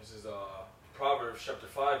Shah? This is Proverbs chapter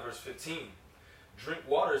 5, verse 15. Drink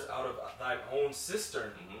waters out of thine own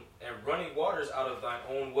cistern, and running waters out of thine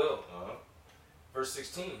own well. Verse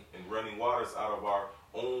 16. And running waters out of our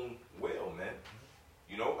own well, man.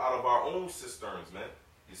 You know, out of our own cisterns, man.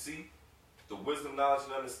 You see? The wisdom, knowledge,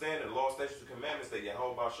 and understanding, the law, statutes, and commandments that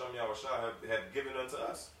Yahweh Shem Yahushua have given unto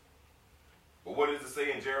us. But what does it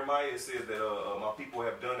say in Jeremiah? It says that my people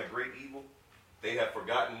have done a great evil. They have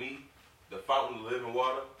forgotten me, the fountain of living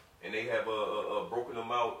water, and they have broken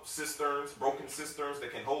them out cisterns, broken cisterns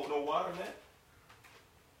that can hold no water, man.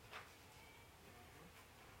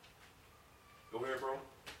 Go ahead, bro.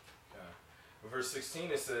 Verse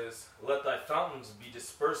 16, it says, let thy fountains be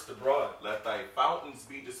dispersed abroad. Let thy fountains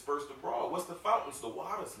be dispersed abroad. What's the fountains? The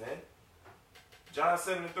waters, man. John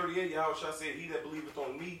 7 and 38, Yahushua said, he that believeth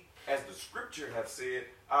on me, as the scripture hath said,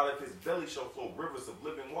 out of his belly shall flow rivers of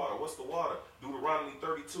living water. What's the water? Deuteronomy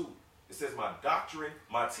 32. It says, my doctrine,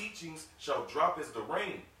 my teachings shall drop as the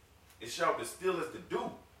rain. It shall distill as the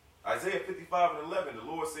dew. Isaiah 55 and 11, the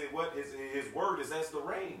Lord said, what? His word is as the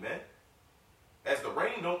rain, man. As the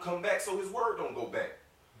rain don't come back, so his word don't go back.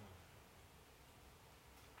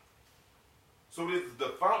 So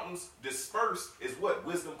the fountains dispersed is what?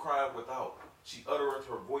 Wisdom cried without. She uttereth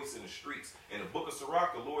her voice in the streets. In the book of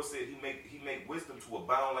Sirach, the Lord said he made wisdom to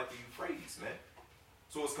abound like the Euphrates, man.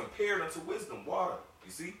 So it's compared unto wisdom, water. You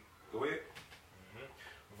see? Go ahead.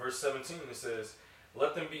 Verse 17, it says,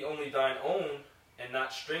 let them be only thine own, and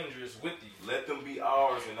not strangers with thee. Let them be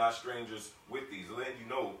ours and not strangers with these. Letting you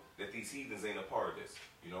know that these heathens ain't a part of this,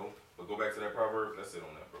 you know. But go back to that proverb. That's it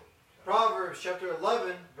on that, bro. Proverbs chapter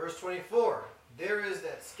 11, verse 24. There is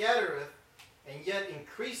that scattereth and yet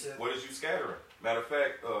increaseth. What is you scattering? Matter of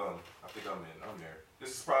fact, I think I'm there.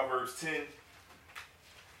 This is Proverbs 10.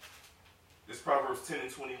 This is Proverbs 10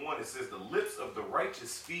 and 21. It says, the lips of the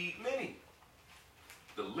righteous feed many.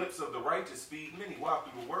 The lips of the righteous feed many. Why?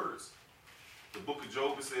 Through the words. The book of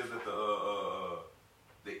Job, it says that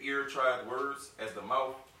the ear tried words as the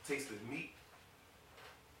mouth tasted meat.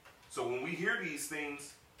 So when we hear these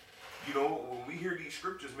things, you know, when we hear these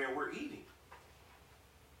scriptures, man, we're eating.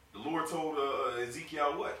 The Lord told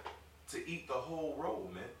Ezekiel what? to eat the whole roll,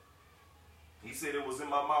 man. He said it was in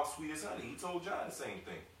my mouth sweet as honey. He told John the same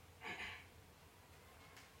thing.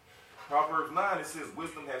 Proverbs 9, it says,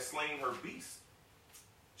 wisdom hath slain her beast.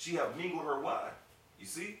 She hath mingled her wine. You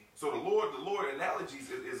see? So the Lord analogies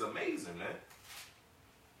is amazing, man.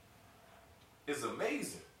 It's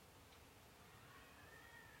amazing.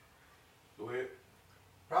 Go ahead.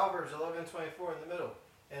 Proverbs 11:24 in the middle.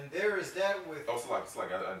 And there is that with... Oh, it's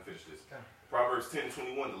like I didn't finish this. Okay. Proverbs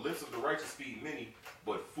 10:21, the lips of the righteous feed many,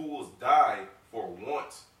 but fools die for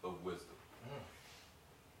want of wisdom.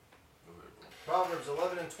 Go ahead, bro. Proverbs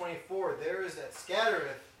 11:24, there is that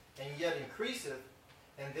scattereth and yet increaseth,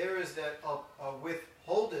 and there is that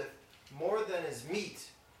withholdeth more than is meet.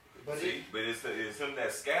 But it's him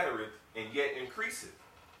that scattereth and yet increaseth.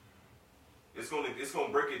 It's gonna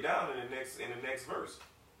break it down in the next verse.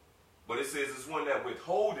 But it says it's one that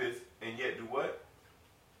withholdeth and yet do what?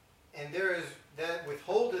 And there is that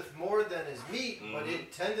withholdeth more than is meet, but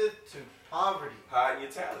it tendeth to poverty. Hiding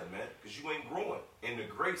your talent, man, because you ain't growing in the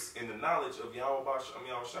grace and the knowledge of Yahweh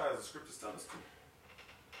Shai, as the scriptures tell us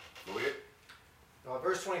to. Go ahead.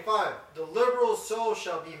 Verse 25, the liberal soul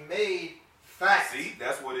shall be made fat. See,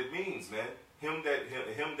 that's what it means, man. Him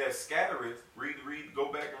that scattereth.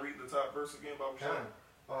 Go back and read the top verse again, Baba Shai.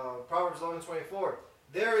 Proverbs 11:24.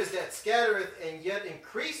 There is that scattereth and yet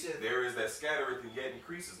increaseth. There is that scattereth and yet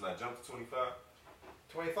increases. Now jump to 25.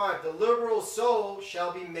 25. The liberal soul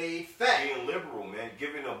shall be made fat. Being liberal, man,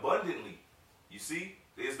 giving abundantly. You see,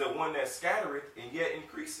 is the one that scattereth and yet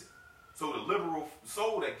increaseth. So the liberal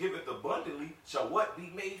soul that giveth abundantly shall what?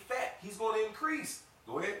 Be made fat. He's going to increase.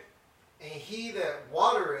 Go ahead. And he that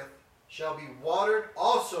watereth shall be watered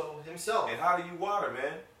also himself. And how do you water,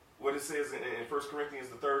 man? What it says in 1 Corinthians,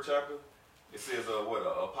 the 3rd chapter. It says,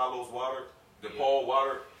 Apollos watered, Paul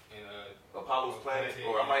watered, and Apollos planted,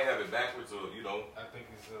 or I might have it backwards, or you know. I think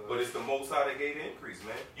it's. But it's the Most High that gave the increase,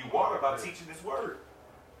 man. You water by teaching His word.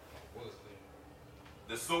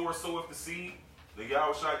 The sower soweth the seed. The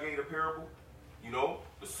Yahushua gave the parable. You know,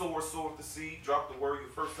 the sower soweth the seed. Drop the word.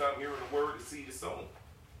 The first time hearing the word, the seed is sown.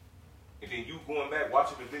 And then you going back,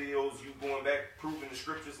 watching the videos, you going back, proving the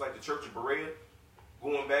scriptures like the Church of Berea,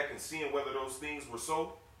 going back and seeing whether those things were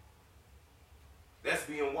so. That's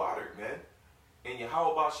being watered, man. And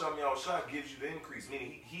Yahweh Shem Yahushua gives you the increase,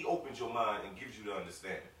 meaning he opens your mind and gives you the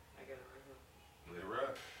understanding. I got it right here. Let it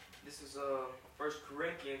ride. This is 1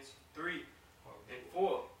 Corinthians 3 and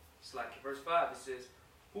 4. It's like verse 5. It says,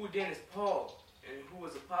 who then is Paul and who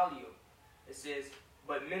is Apollo? It says,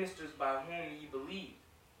 but ministers by whom ye believe,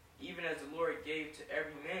 even as the Lord gave to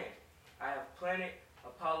every man. I have planted,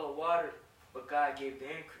 Apollo watered, but God gave the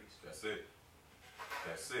increase. That's it.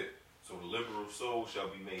 That's it. So the liberal soul shall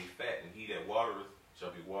be made fat, and he that watereth shall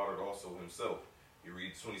be watered also himself. You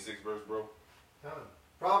read 26th verse, bro?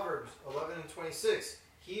 Proverbs 11:26.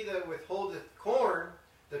 He that withholdeth corn,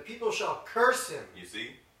 the people shall curse him. You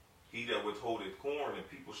see? He that withholdeth corn, and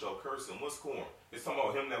people shall curse him. What's corn? It's talking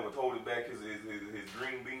about him that withholdeth back his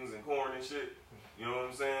green beans and corn and shit. You know what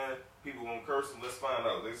I'm saying? People gonna curse him. Let's find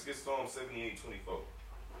out. Let's get Psalm 78:24.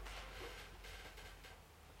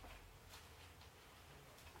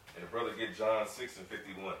 And the brother get John 6 and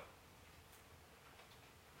 51.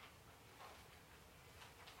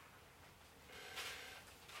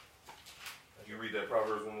 You read that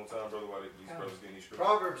Proverbs one more time, brother, while these brothers getting these scriptures.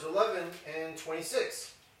 Proverbs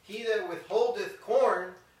 11:26. He that withholdeth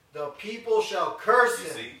corn, the people shall curse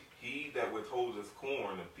him. You see, he that withholdeth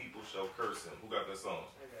corn, the people shall curse him. Who got that song?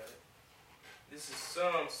 I got it. This is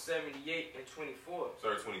Psalm 78 and 24.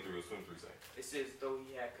 Sorry, 23. It was 23 saying. It says, though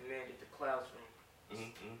he had commanded the clouds from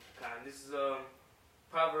This is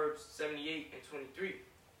Proverbs 78 and 23.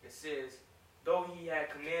 It says, though he had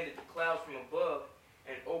commanded the clouds from above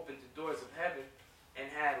and opened the doors of heaven and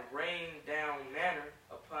had rained down manna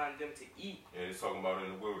upon them to eat. Yeah, it's talking about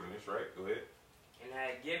in the wilderness, right? Go ahead. And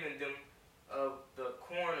had given them of the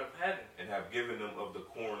corn of heaven. And have given them of the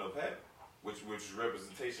corn of heaven, which is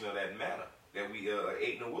representation of that manna that we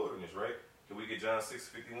ate in the wilderness, right? Can we get John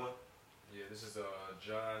 6:51? Yeah, this is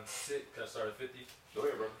John 6. Can I start at 50? Go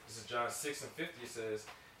ahead, bro. This is John 6 and 50. It says,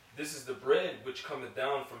 this is the bread which cometh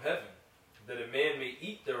down from heaven, that a man may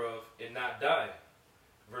eat thereof and not die.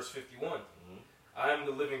 Verse 51. I am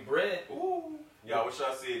the living bread. Ooh. Yahweh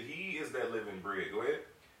said he is that living bread. Go ahead.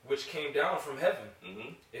 Which came down from heaven.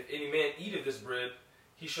 If any man eat of this bread,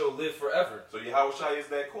 he shall live forever. So Yahweh is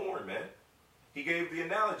that corn, man. He gave the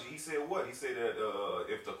analogy. He said what? He said that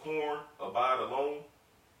if the corn abide alone,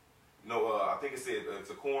 I think it said if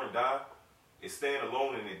the corn die, it stand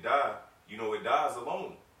alone and it die. You know, it dies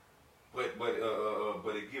alone, but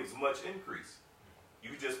it gives much increase. You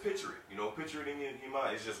can just picture it. You know, picture it in your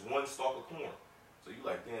mind. It's just one stalk of corn. So you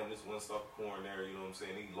like, damn, this one stalk of corn there, you know what I'm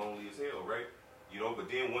saying? He's lonely as hell, right? You know, but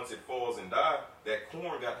then once it falls and dies, that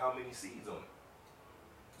corn got how many seeds on it?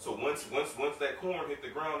 So once that corn hit the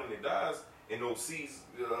ground and it dies, and those seeds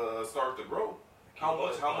start to grow, how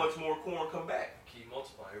much more corn come back? Keep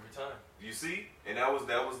multiplying every time. You see? And that was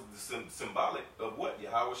the symbolic of what?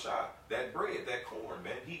 Yahweh Shai. That bread, that corn,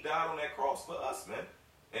 man. He died on that cross for us, man.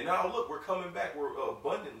 And now look, we're coming back. We're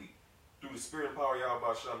abundantly through the spirit and power of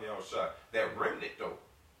Yahweh Shem Yahweh Shai. That remnant though.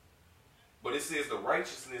 But it says the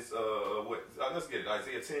righteousness, let's get it.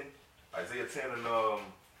 Isaiah 10 and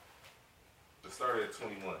let's start at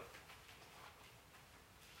 21.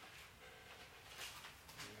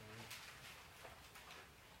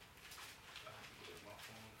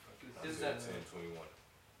 Is Isaiah that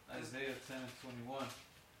 10:21. Isaiah 10 and 21?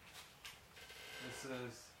 It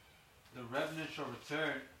says, the remnant shall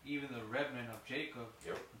return, even the remnant of Jacob,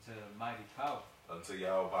 Yep. unto the mighty power. Until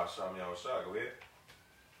Yahweh Shem Yahweh Shai. Go ahead.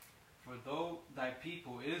 For though thy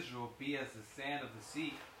people Israel be as the sand of the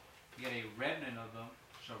sea, yet a remnant of them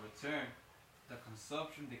shall return. The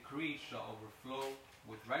consumption decree shall overflow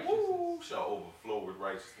with righteousness. Woo, shall overflow with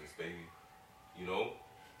righteousness, baby. You know?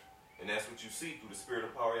 And that's what you see through the spirit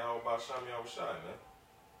and power of Yahweh Shem Yahweh Shai, man.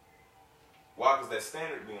 Why? Because that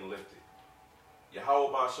standard being lifted.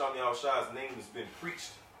 Yahweh Shem Yahweh Shai's name has been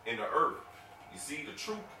preached in the earth. You see, the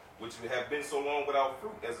truth, which have been so long without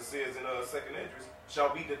fruit, as it says in 2nd Esdras,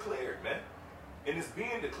 shall be declared, man. And it's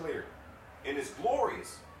being declared. And it's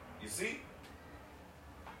glorious. You see?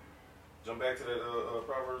 Jump back to that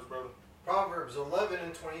Proverbs, brother. Proverbs 11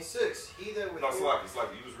 and 26. He that with No, it's like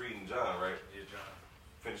you was reading John, right? Yeah, John.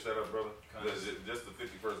 Finish that up, brother. Kind Just the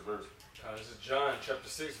 51st verse. This is John chapter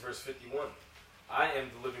 6, verse 51. I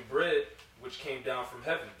am the living bread which came down from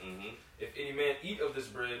heaven. Mm-hmm. If any man eat of this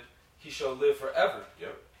bread, he shall live forever.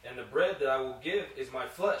 Yep. And the bread that I will give is my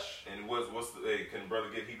flesh. And what's the, hey, can brother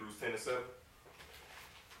get Hebrews 10 and 7?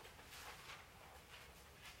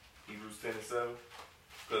 Hebrews 10 and 7?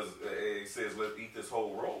 Because it says, let's eat this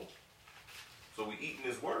whole roll. So we eating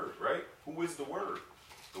this word, right? Who is the word?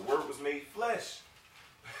 The word was made flesh.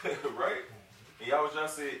 Right? And Yahweh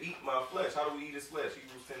said, eat my flesh. How do we eat his flesh?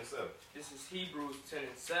 Hebrews 10 and 7. This is Hebrews 10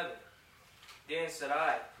 and 7. Then said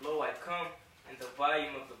I, Lo, I come, in the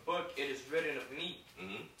volume of the book it is written of me,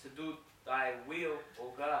 Mm-hmm. to do thy will,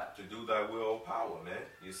 O God. To do thy will, O power, man.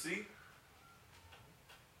 You see?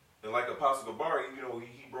 And like Apostle Gabari, you know,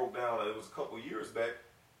 he broke down, it was a couple years back,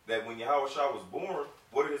 that when Yahweh Shah was born,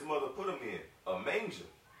 what did his mother put him in? A manger.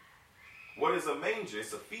 What is a manger?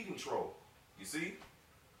 It's a feeding trough. You see?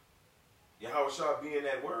 Yahweh Shah being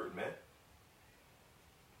that word, man.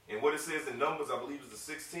 And what it says in Numbers, I believe it's the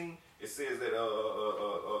 16, it says that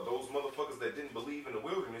those motherfuckers that didn't believe in the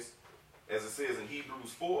wilderness, as it says in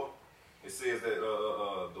Hebrews 4, it says that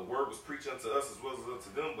the word was preached unto us as well as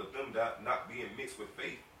unto them, but them not being mixed with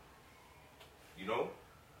faith. You know?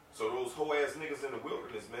 So those whole ass niggas in the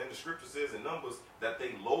wilderness, man, the scripture says in Numbers that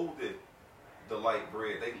they loathed the light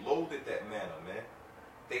bread. They loathed that manna, man.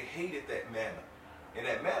 They hated that manna. And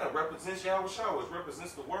that manna represents Yahweh Shah, which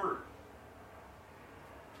represents the word.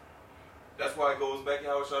 That's why it goes back,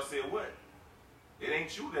 Yahweh Shah said what? It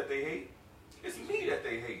ain't you that they hate. It's me that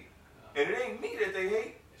they hate. And it ain't me that they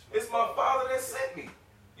hate. It's my Father that sent me.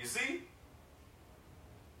 You see?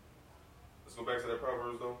 Let's go back to that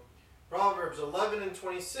Proverbs, though. Proverbs 11 and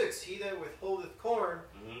 26. He that withholdeth corn,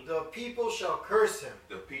 Mm-hmm. the people shall curse him.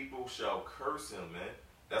 The people shall curse him, man.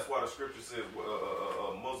 That's why the scripture says,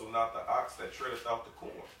 muzzle not the ox that treadeth out the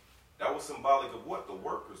corn. That was symbolic of what? The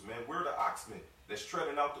workers, man. We're the oxmen that's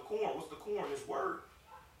treading out the corn. What's the corn? His word.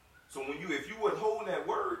 So if you withhold that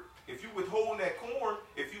word, if you withhold that corn,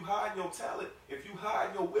 if you hide your talent, if you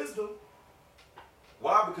hide your wisdom,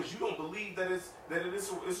 why? Because you don't believe that it's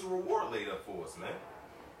a reward laid up for us, man.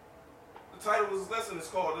 The title of this lesson is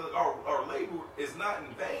called Our Labor is Not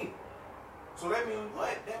in Vain. So that means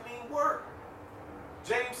what? That means work.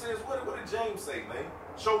 James says, what did James say, man?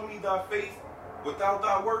 Show me thy faith without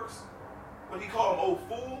thy works. What did he call him, old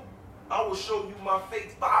fool? I will show you my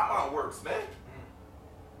faith by my works, man.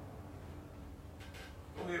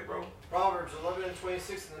 Go ahead, bro. Proverbs 11 and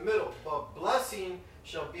 26 in the middle. But blessing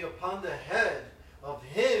shall be upon the head of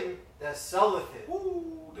him that selleth it.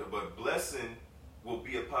 Ooh, but blessing will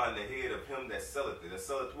be upon the head of him that selleth it. That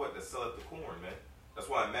selleth what? That selleth the corn, man. That's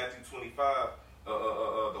why in Matthew 25,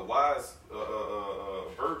 the wise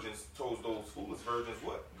virgins told those foolish virgins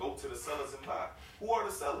what? Go to the sellers and buy. Who are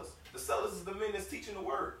the sellers? The sellers is the men that's teaching the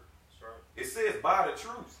word. That's right. It says buy the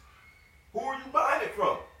truth. Who are you buying it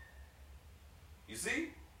from? You see?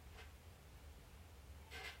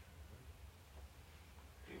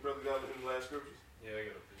 We got in the last scriptures. Yeah, I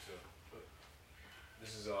got a piece up.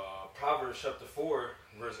 This is Proverbs chapter 4,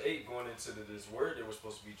 verse 8, going into this word that we're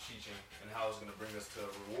supposed to be teaching and how it's going to bring us to a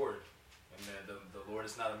reward. And that the Lord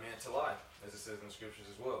is not a man to lie, as it says in the scriptures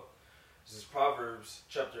as well. This is Proverbs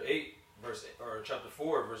chapter 8, chapter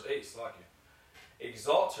 4, verse 8. Slakia.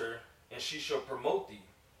 Exalt her, and she shall promote thee,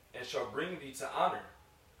 and shall bring thee to honor.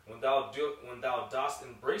 When thou dost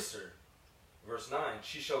embrace her. Verse 9.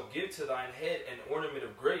 She shall give to thine head an ornament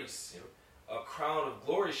of grace. A crown of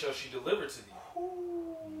glory shall she deliver to thee.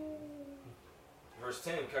 Verse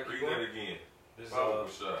 10. Can I keep going? Read that again.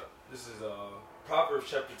 This is Proverbs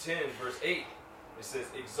chapter 10, verse 8. It says,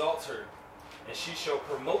 exalt her, and she shall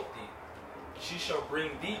promote thee. She shall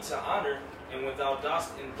bring thee to honor, and when thou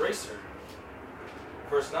dost embrace her.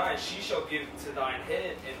 Verse 9. She shall give to thine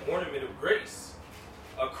head an ornament of grace.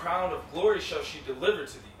 A crown of glory shall she deliver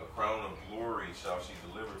to thee. A crown of glory shall she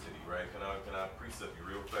deliver to thee, right? Can I precept you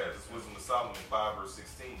real fast? This Wisdom of Solomon 5, verse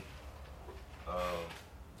 16. I'm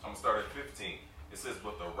going to start at 15. It says,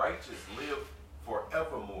 but the righteous live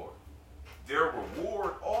forevermore. Their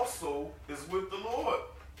reward also is with the Lord,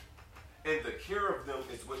 and the care of them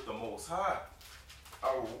is with the Most High.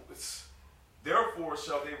 Therefore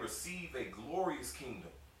shall they receive a glorious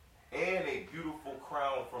kingdom and a beautiful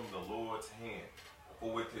crown from the Lord's hand.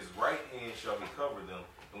 For with his right hand shall he cover them,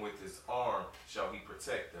 and with his arm shall he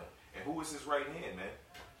protect them. And who is his right hand, man?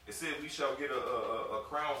 It said we shall get a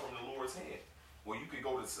crown from the Lord's hand. Well, you could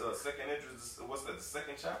go to second Esdras, what's that, the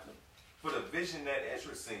second chapter? For the vision that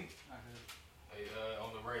Esdras seen. Hey, on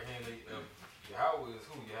the right hand of Yahweh is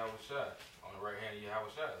who? Yahweh Shai. On the right hand of Yahweh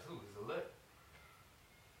Shai is who? Is the elect.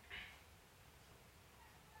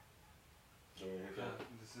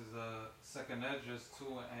 This is second Esdras 2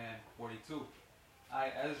 and 42. I,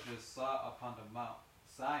 Esdras, saw upon the Mount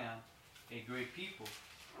Zion a great people,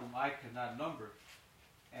 whom I could not number,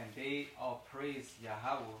 and they all praised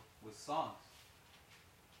Yahweh with songs.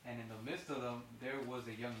 And in the midst of them there was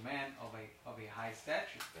a young man of a high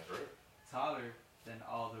stature, That's right. taller than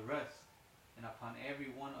all the rest, and upon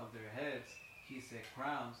every one of their heads he set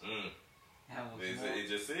crowns. And was It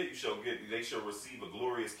just said they shall receive a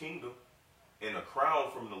glorious kingdom and a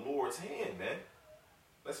crown from the Lord's hand, man.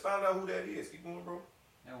 Let's find out who that is. Keep going, bro.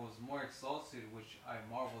 and was more exalted, which I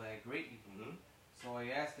marveled at greatly. So I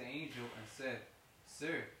asked the angel and said,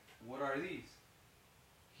 Sir, what are these?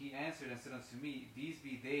 He answered and said unto me, These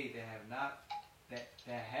be they that have not that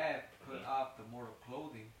have put off the mortal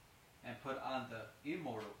clothing and put on the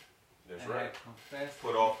immortal. That's and right. have confessed.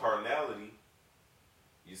 Put off carnality,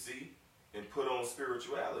 you see, and put on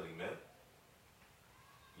spirituality, man.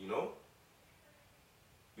 You know?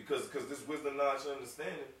 Because this wisdom, knowledge, and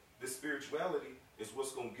understanding, this spirituality is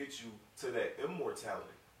what's going to get you to that immortality.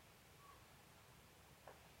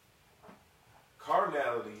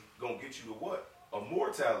 Carnality going to get you to what?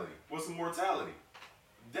 Immortality. What's immortality?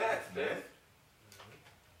 Death, man.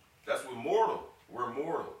 That's what mortal. We're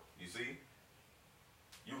mortal, you see?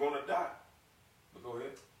 You're going to die. But go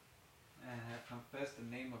ahead. And have confessed the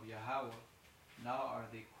name of Yahweh. Now are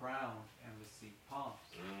they crowned and receive palms.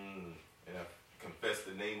 And have confessed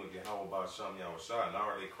the name of Yahweh by Sham Yahushua. Now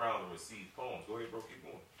are they crowned and receive palms. Go ahead, bro. Keep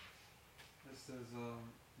going. It says,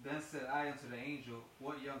 Then said I unto the angel,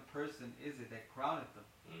 What young person is it that crowneth them,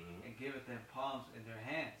 and giveth them palms in their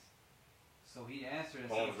hands? So he answered and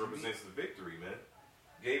palms said, represents the victory, man.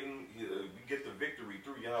 Gave him, we get the victory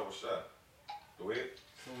through Yahushua. Go ahead.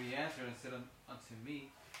 So he answered and said unto me,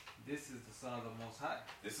 This is the Son of the Most High.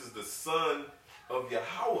 This is the Son of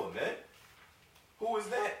Yahweh, man. Who is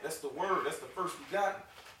that? That's the word. That's the first begotten.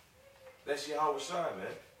 That's Yahushua, man.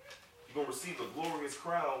 You're gonna receive a glorious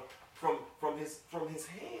crown from his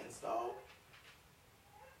hands, dog.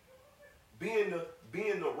 Being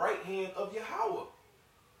the right hand of Yahweh.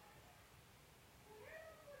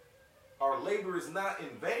 Our labor is not in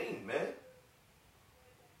vain, man.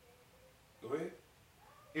 Go ahead.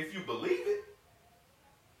 If you believe it,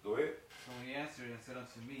 go ahead. So he answered and said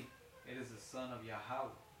unto me, It is the Son of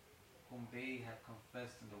Yahweh, whom they have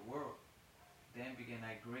confessed in the world. Then began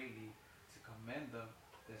I greatly to commend them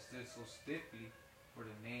that stood so stiffly for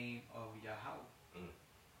the name of Yahweh.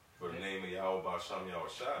 For the name of Yahweh Ba'asham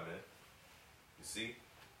Yahushua, man. You see?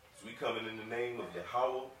 So we coming in the name of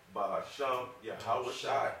Yahweh Ba'asham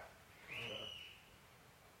Yahushua.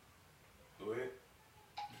 Go ahead.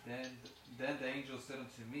 Then the angel said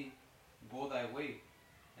unto me, Go thy way,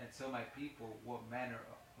 and tell my people what manner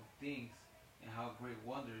of things and how great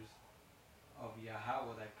wonders of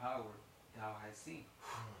Yahweh thy power thou hast seen.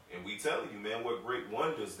 And we telling you, man, what great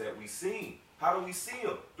wonders that we seen. How do we see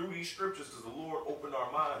them? Through these scriptures, because the Lord opened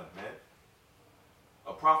our mind, man.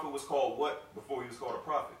 A prophet was called what before he was called a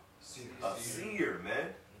prophet? A seer,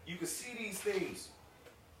 man. You can see these things.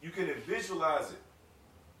 You can visualize it.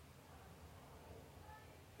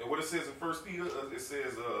 And what it says in 1 Peter, it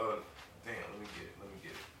says, damn, let me get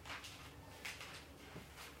it.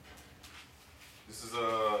 This is,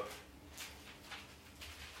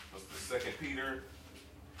 what's the 2 Peter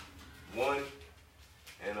 1,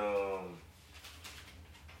 and I'm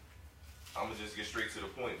going to just get straight to the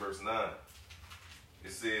point, verse 9.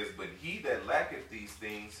 It says, but he that lacketh these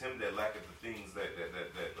things, him that lacketh the things that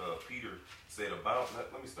Peter said about,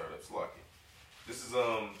 let me start up, slacking. This is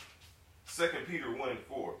 2 Peter 1 and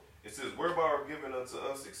 4. It says, whereby are given unto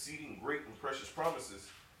us exceeding great and precious promises,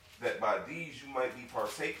 that by these you might be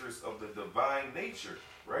partakers of the divine nature,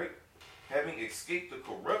 right? Having escaped the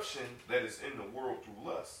corruption that is in the world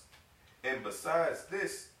through lust. And besides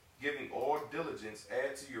this, giving all diligence,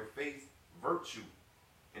 add to your faith virtue,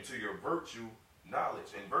 and to your virtue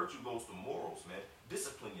knowledge. And virtue goes to morals, man.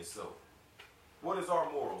 Discipline yourself. What is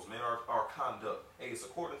our morals, man? Our conduct. Hey, it's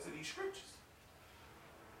according to these scriptures.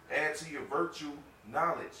 Add to your virtue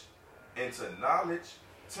knowledge, and to knowledge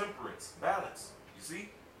temperance, balance. You see?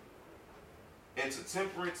 And to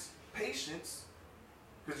temperance patience,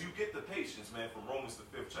 because you get the patience, man, from Romans the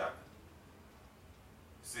 5th chapter.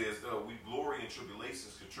 It says we glory in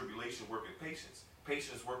tribulations, because tribulation worketh patience.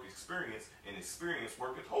 Patience worketh experience, and experience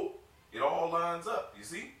worketh hope. It all lines up, you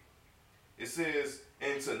see? It says,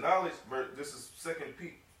 and to knowledge, this is 2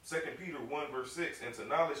 Peter 1 verse 6, and to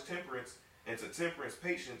knowledge temperance, and to temperance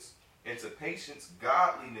patience, and to patience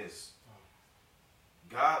godliness.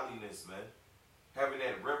 Godliness, man. Having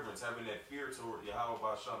that reverence, having that fear toward Yahweh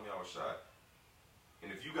B'Shem Yahushai.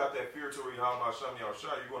 And if you got that fear toward Yahweh B'Shem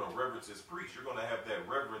Yahushai, you're going to reverence his priest. You're going to have that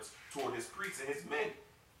reverence toward his priests and his men.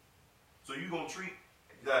 So you're going to treat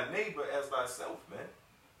thy neighbor as thyself, man.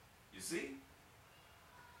 You see?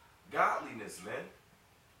 Godliness, man.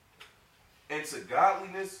 And to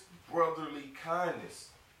godliness, brotherly kindness.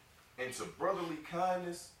 And to brotherly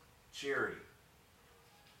kindness, charity.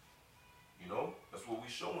 You know? That's what we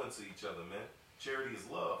show unto each other, man. Charity is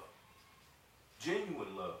love.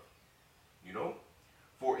 Genuine love. You know?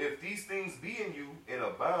 For if these things be in you and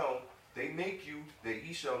abound, they make you that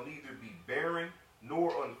ye shall neither be barren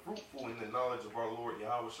nor unfruitful in the knowledge of our Lord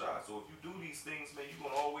Yahweh Shai. So if you do these things, man, you're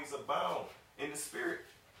going to always abound in the spirit.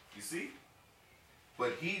 You see?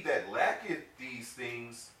 But he that lacketh these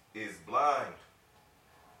things is blind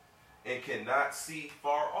and cannot see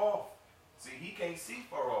far off. See, he can't see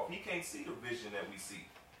far off. He can't see the vision that we see.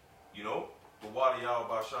 You know? But Wadi Yahweh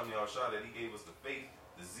B'Shem Yahushai, that he gave us the faith,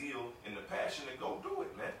 the zeal, and the passion to go do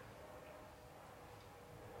it, man.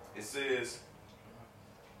 It says,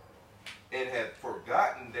 and had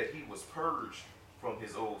forgotten that he was purged from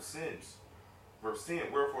his old sins. Verse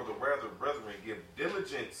 10, wherefore the rather, brethren, give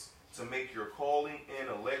diligence to make your calling and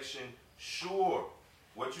election sure.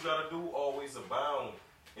 What you got to do, always abound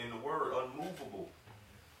in the word, unmovable.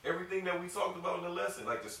 Everything that we talked about in the lesson,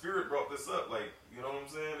 like the Spirit brought this up, like, you know what I'm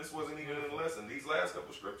saying? This wasn't even in the lesson. These last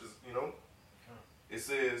couple scriptures, you know, it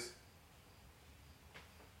says,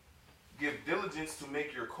 give diligence to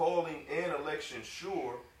make your calling and election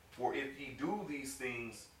sure, for if ye do these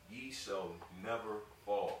things, ye shall never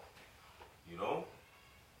fall. You know?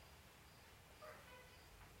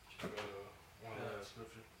 One last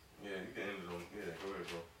scripture. Yeah, you can end it on. Yeah, go ahead,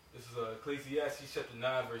 bro. This is Ecclesiastes chapter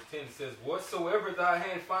 9, verse 10. It says, whatsoever thy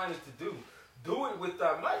hand findeth to do, do it with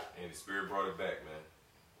thy might. And the Spirit brought it back, man.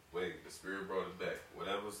 Wait, the Spirit brought it back.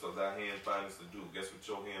 Whatever thy hand findeth to do, guess what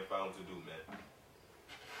your hand found to do, man?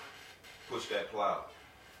 Push that plow.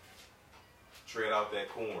 Tread out that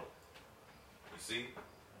corn. You see?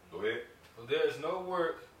 Go ahead. For there is no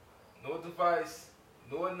work, nor device,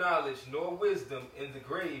 nor knowledge, nor wisdom in the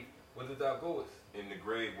grave whither thou goest. In the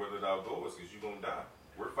grave whither thou goest, because you're going to die.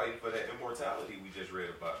 We're fighting for that immortality we just read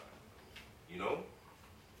about. You know?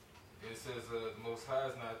 It says the Most High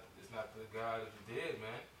is not the God of the dead,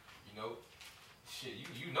 man. You know? Shit,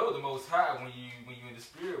 you know the Most High when you in the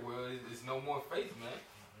spirit world. It's no more faith, man.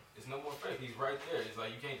 It's no more faith. He's right there. It's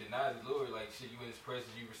like you can't deny the Lord. Like, shit, you in his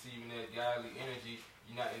presence, you receiving that godly energy.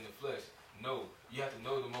 You're not in the flesh. No, you have to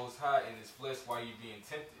know the Most High in his flesh while you're being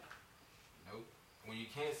tempted. You know, when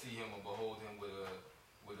you can't see him or behold him with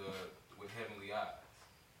heavenly eyes.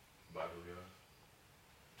 Bodily eyes.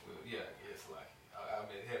 Well, yeah, it's like I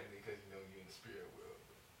meant heavenly because you know you're in the spirit world.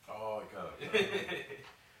 Oh, kind of.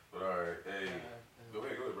 But all right, hey, go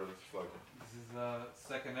ahead, brother. This is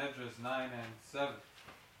 2nd Esdras 9 and 7.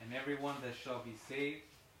 And everyone that shall be saved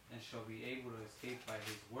and shall be able to escape by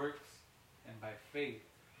his works and by faith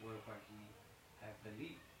whereby he hath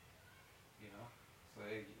believed. You know?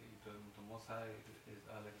 So the Most High is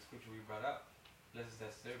like the scripture we brought out. blesses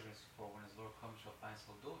that servant, for when his Lord comes, shall find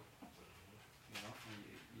so doing. You know,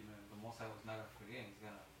 and the Most High was not gonna forget. He's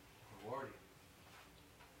gonna reward you.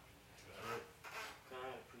 Alright. Can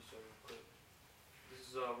I appreciate real quick? This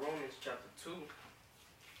is Romans chapter 2,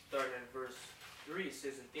 starting at verse 3. It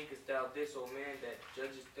says, "And thinkest thou this, O man, that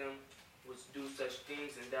judgest them which do such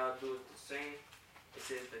things, and thou doest the same? It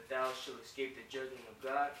says that thou shalt escape the judgment of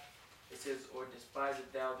God. It says, or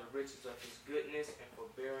despisest thou the riches of his goodness and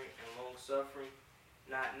forbearing and long suffering,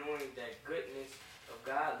 not knowing that goodness of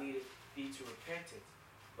God leadeth thee to repentance.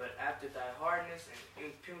 But after thy hardness and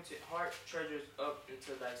impudent heart treasures up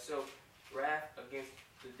unto thyself wrath against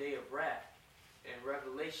the day of wrath and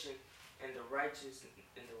revelation and the righteous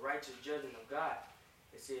judgment of God."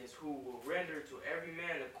 It says, "Who will render to every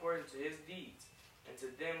man according to his deeds, and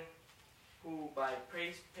to them who by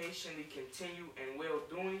patiently continue in well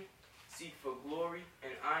doing seek for glory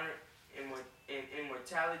and honor and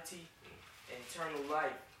immortality and eternal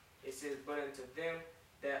life." It says, "But unto them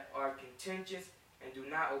that are contentious and do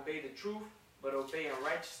not obey the truth, but obey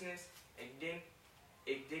unrighteousness,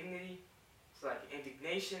 indignity," it's like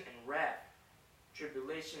indignation and wrath,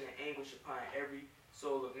 tribulation and anguish upon every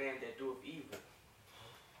soul of man that doeth evil.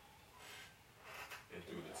 And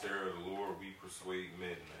through the terror of the Lord, we persuade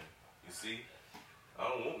men, man. You see, I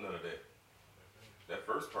don't want none of that. That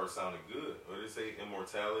first part sounded good. What did it say?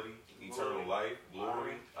 Immortality, eternal life,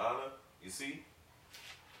 glory, honor. You see,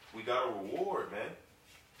 we got a reward, man.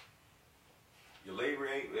 Your labor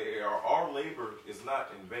ain't, our labor is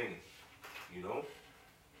not in vain. You know?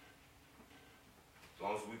 As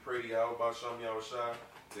long as we pray to Yahweh B'Shem Yahushua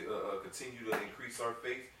to continue to increase our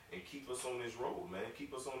faith and keep us on this road, man.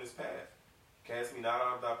 Keep us on this path. Cast me not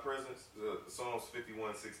out of thy presence. Psalms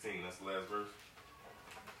 51:16. That's the last verse.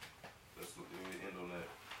 Let's end on that.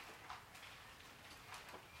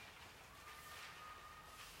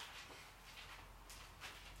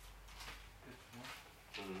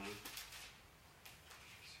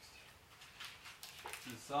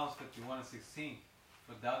 In Psalms 51:16,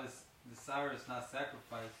 "For thou desirest not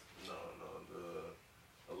sacrifice." No, the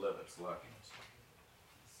 11th, Lucky.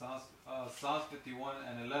 Psalms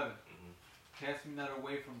 51:11. "Cast me not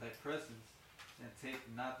away from thy presence, and take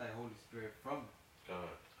not thy Holy Spirit from me." God,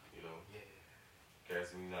 you know,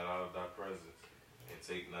 cast me not out of thy presence, and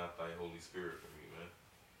take not thy Holy Spirit from me, man.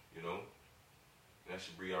 You know, that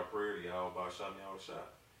should be our prayer to Yahweh B'Shem Yahushua,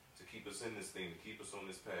 to keep us in this thing, to keep us on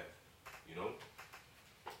this path. You know.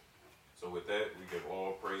 So with that, we give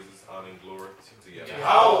all praises, honor, and glory to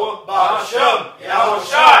Yahweh B'Shem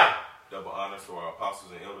Yahushua. Double honors to our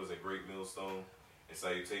apostles and elders at Great Millstone, and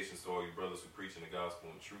salutations to all you brothers who preach in the gospel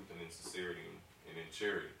in truth and in sincerity and in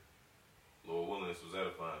charity. Lord willing, this was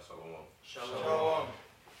edifying. Shalom. Shalom. Shalom.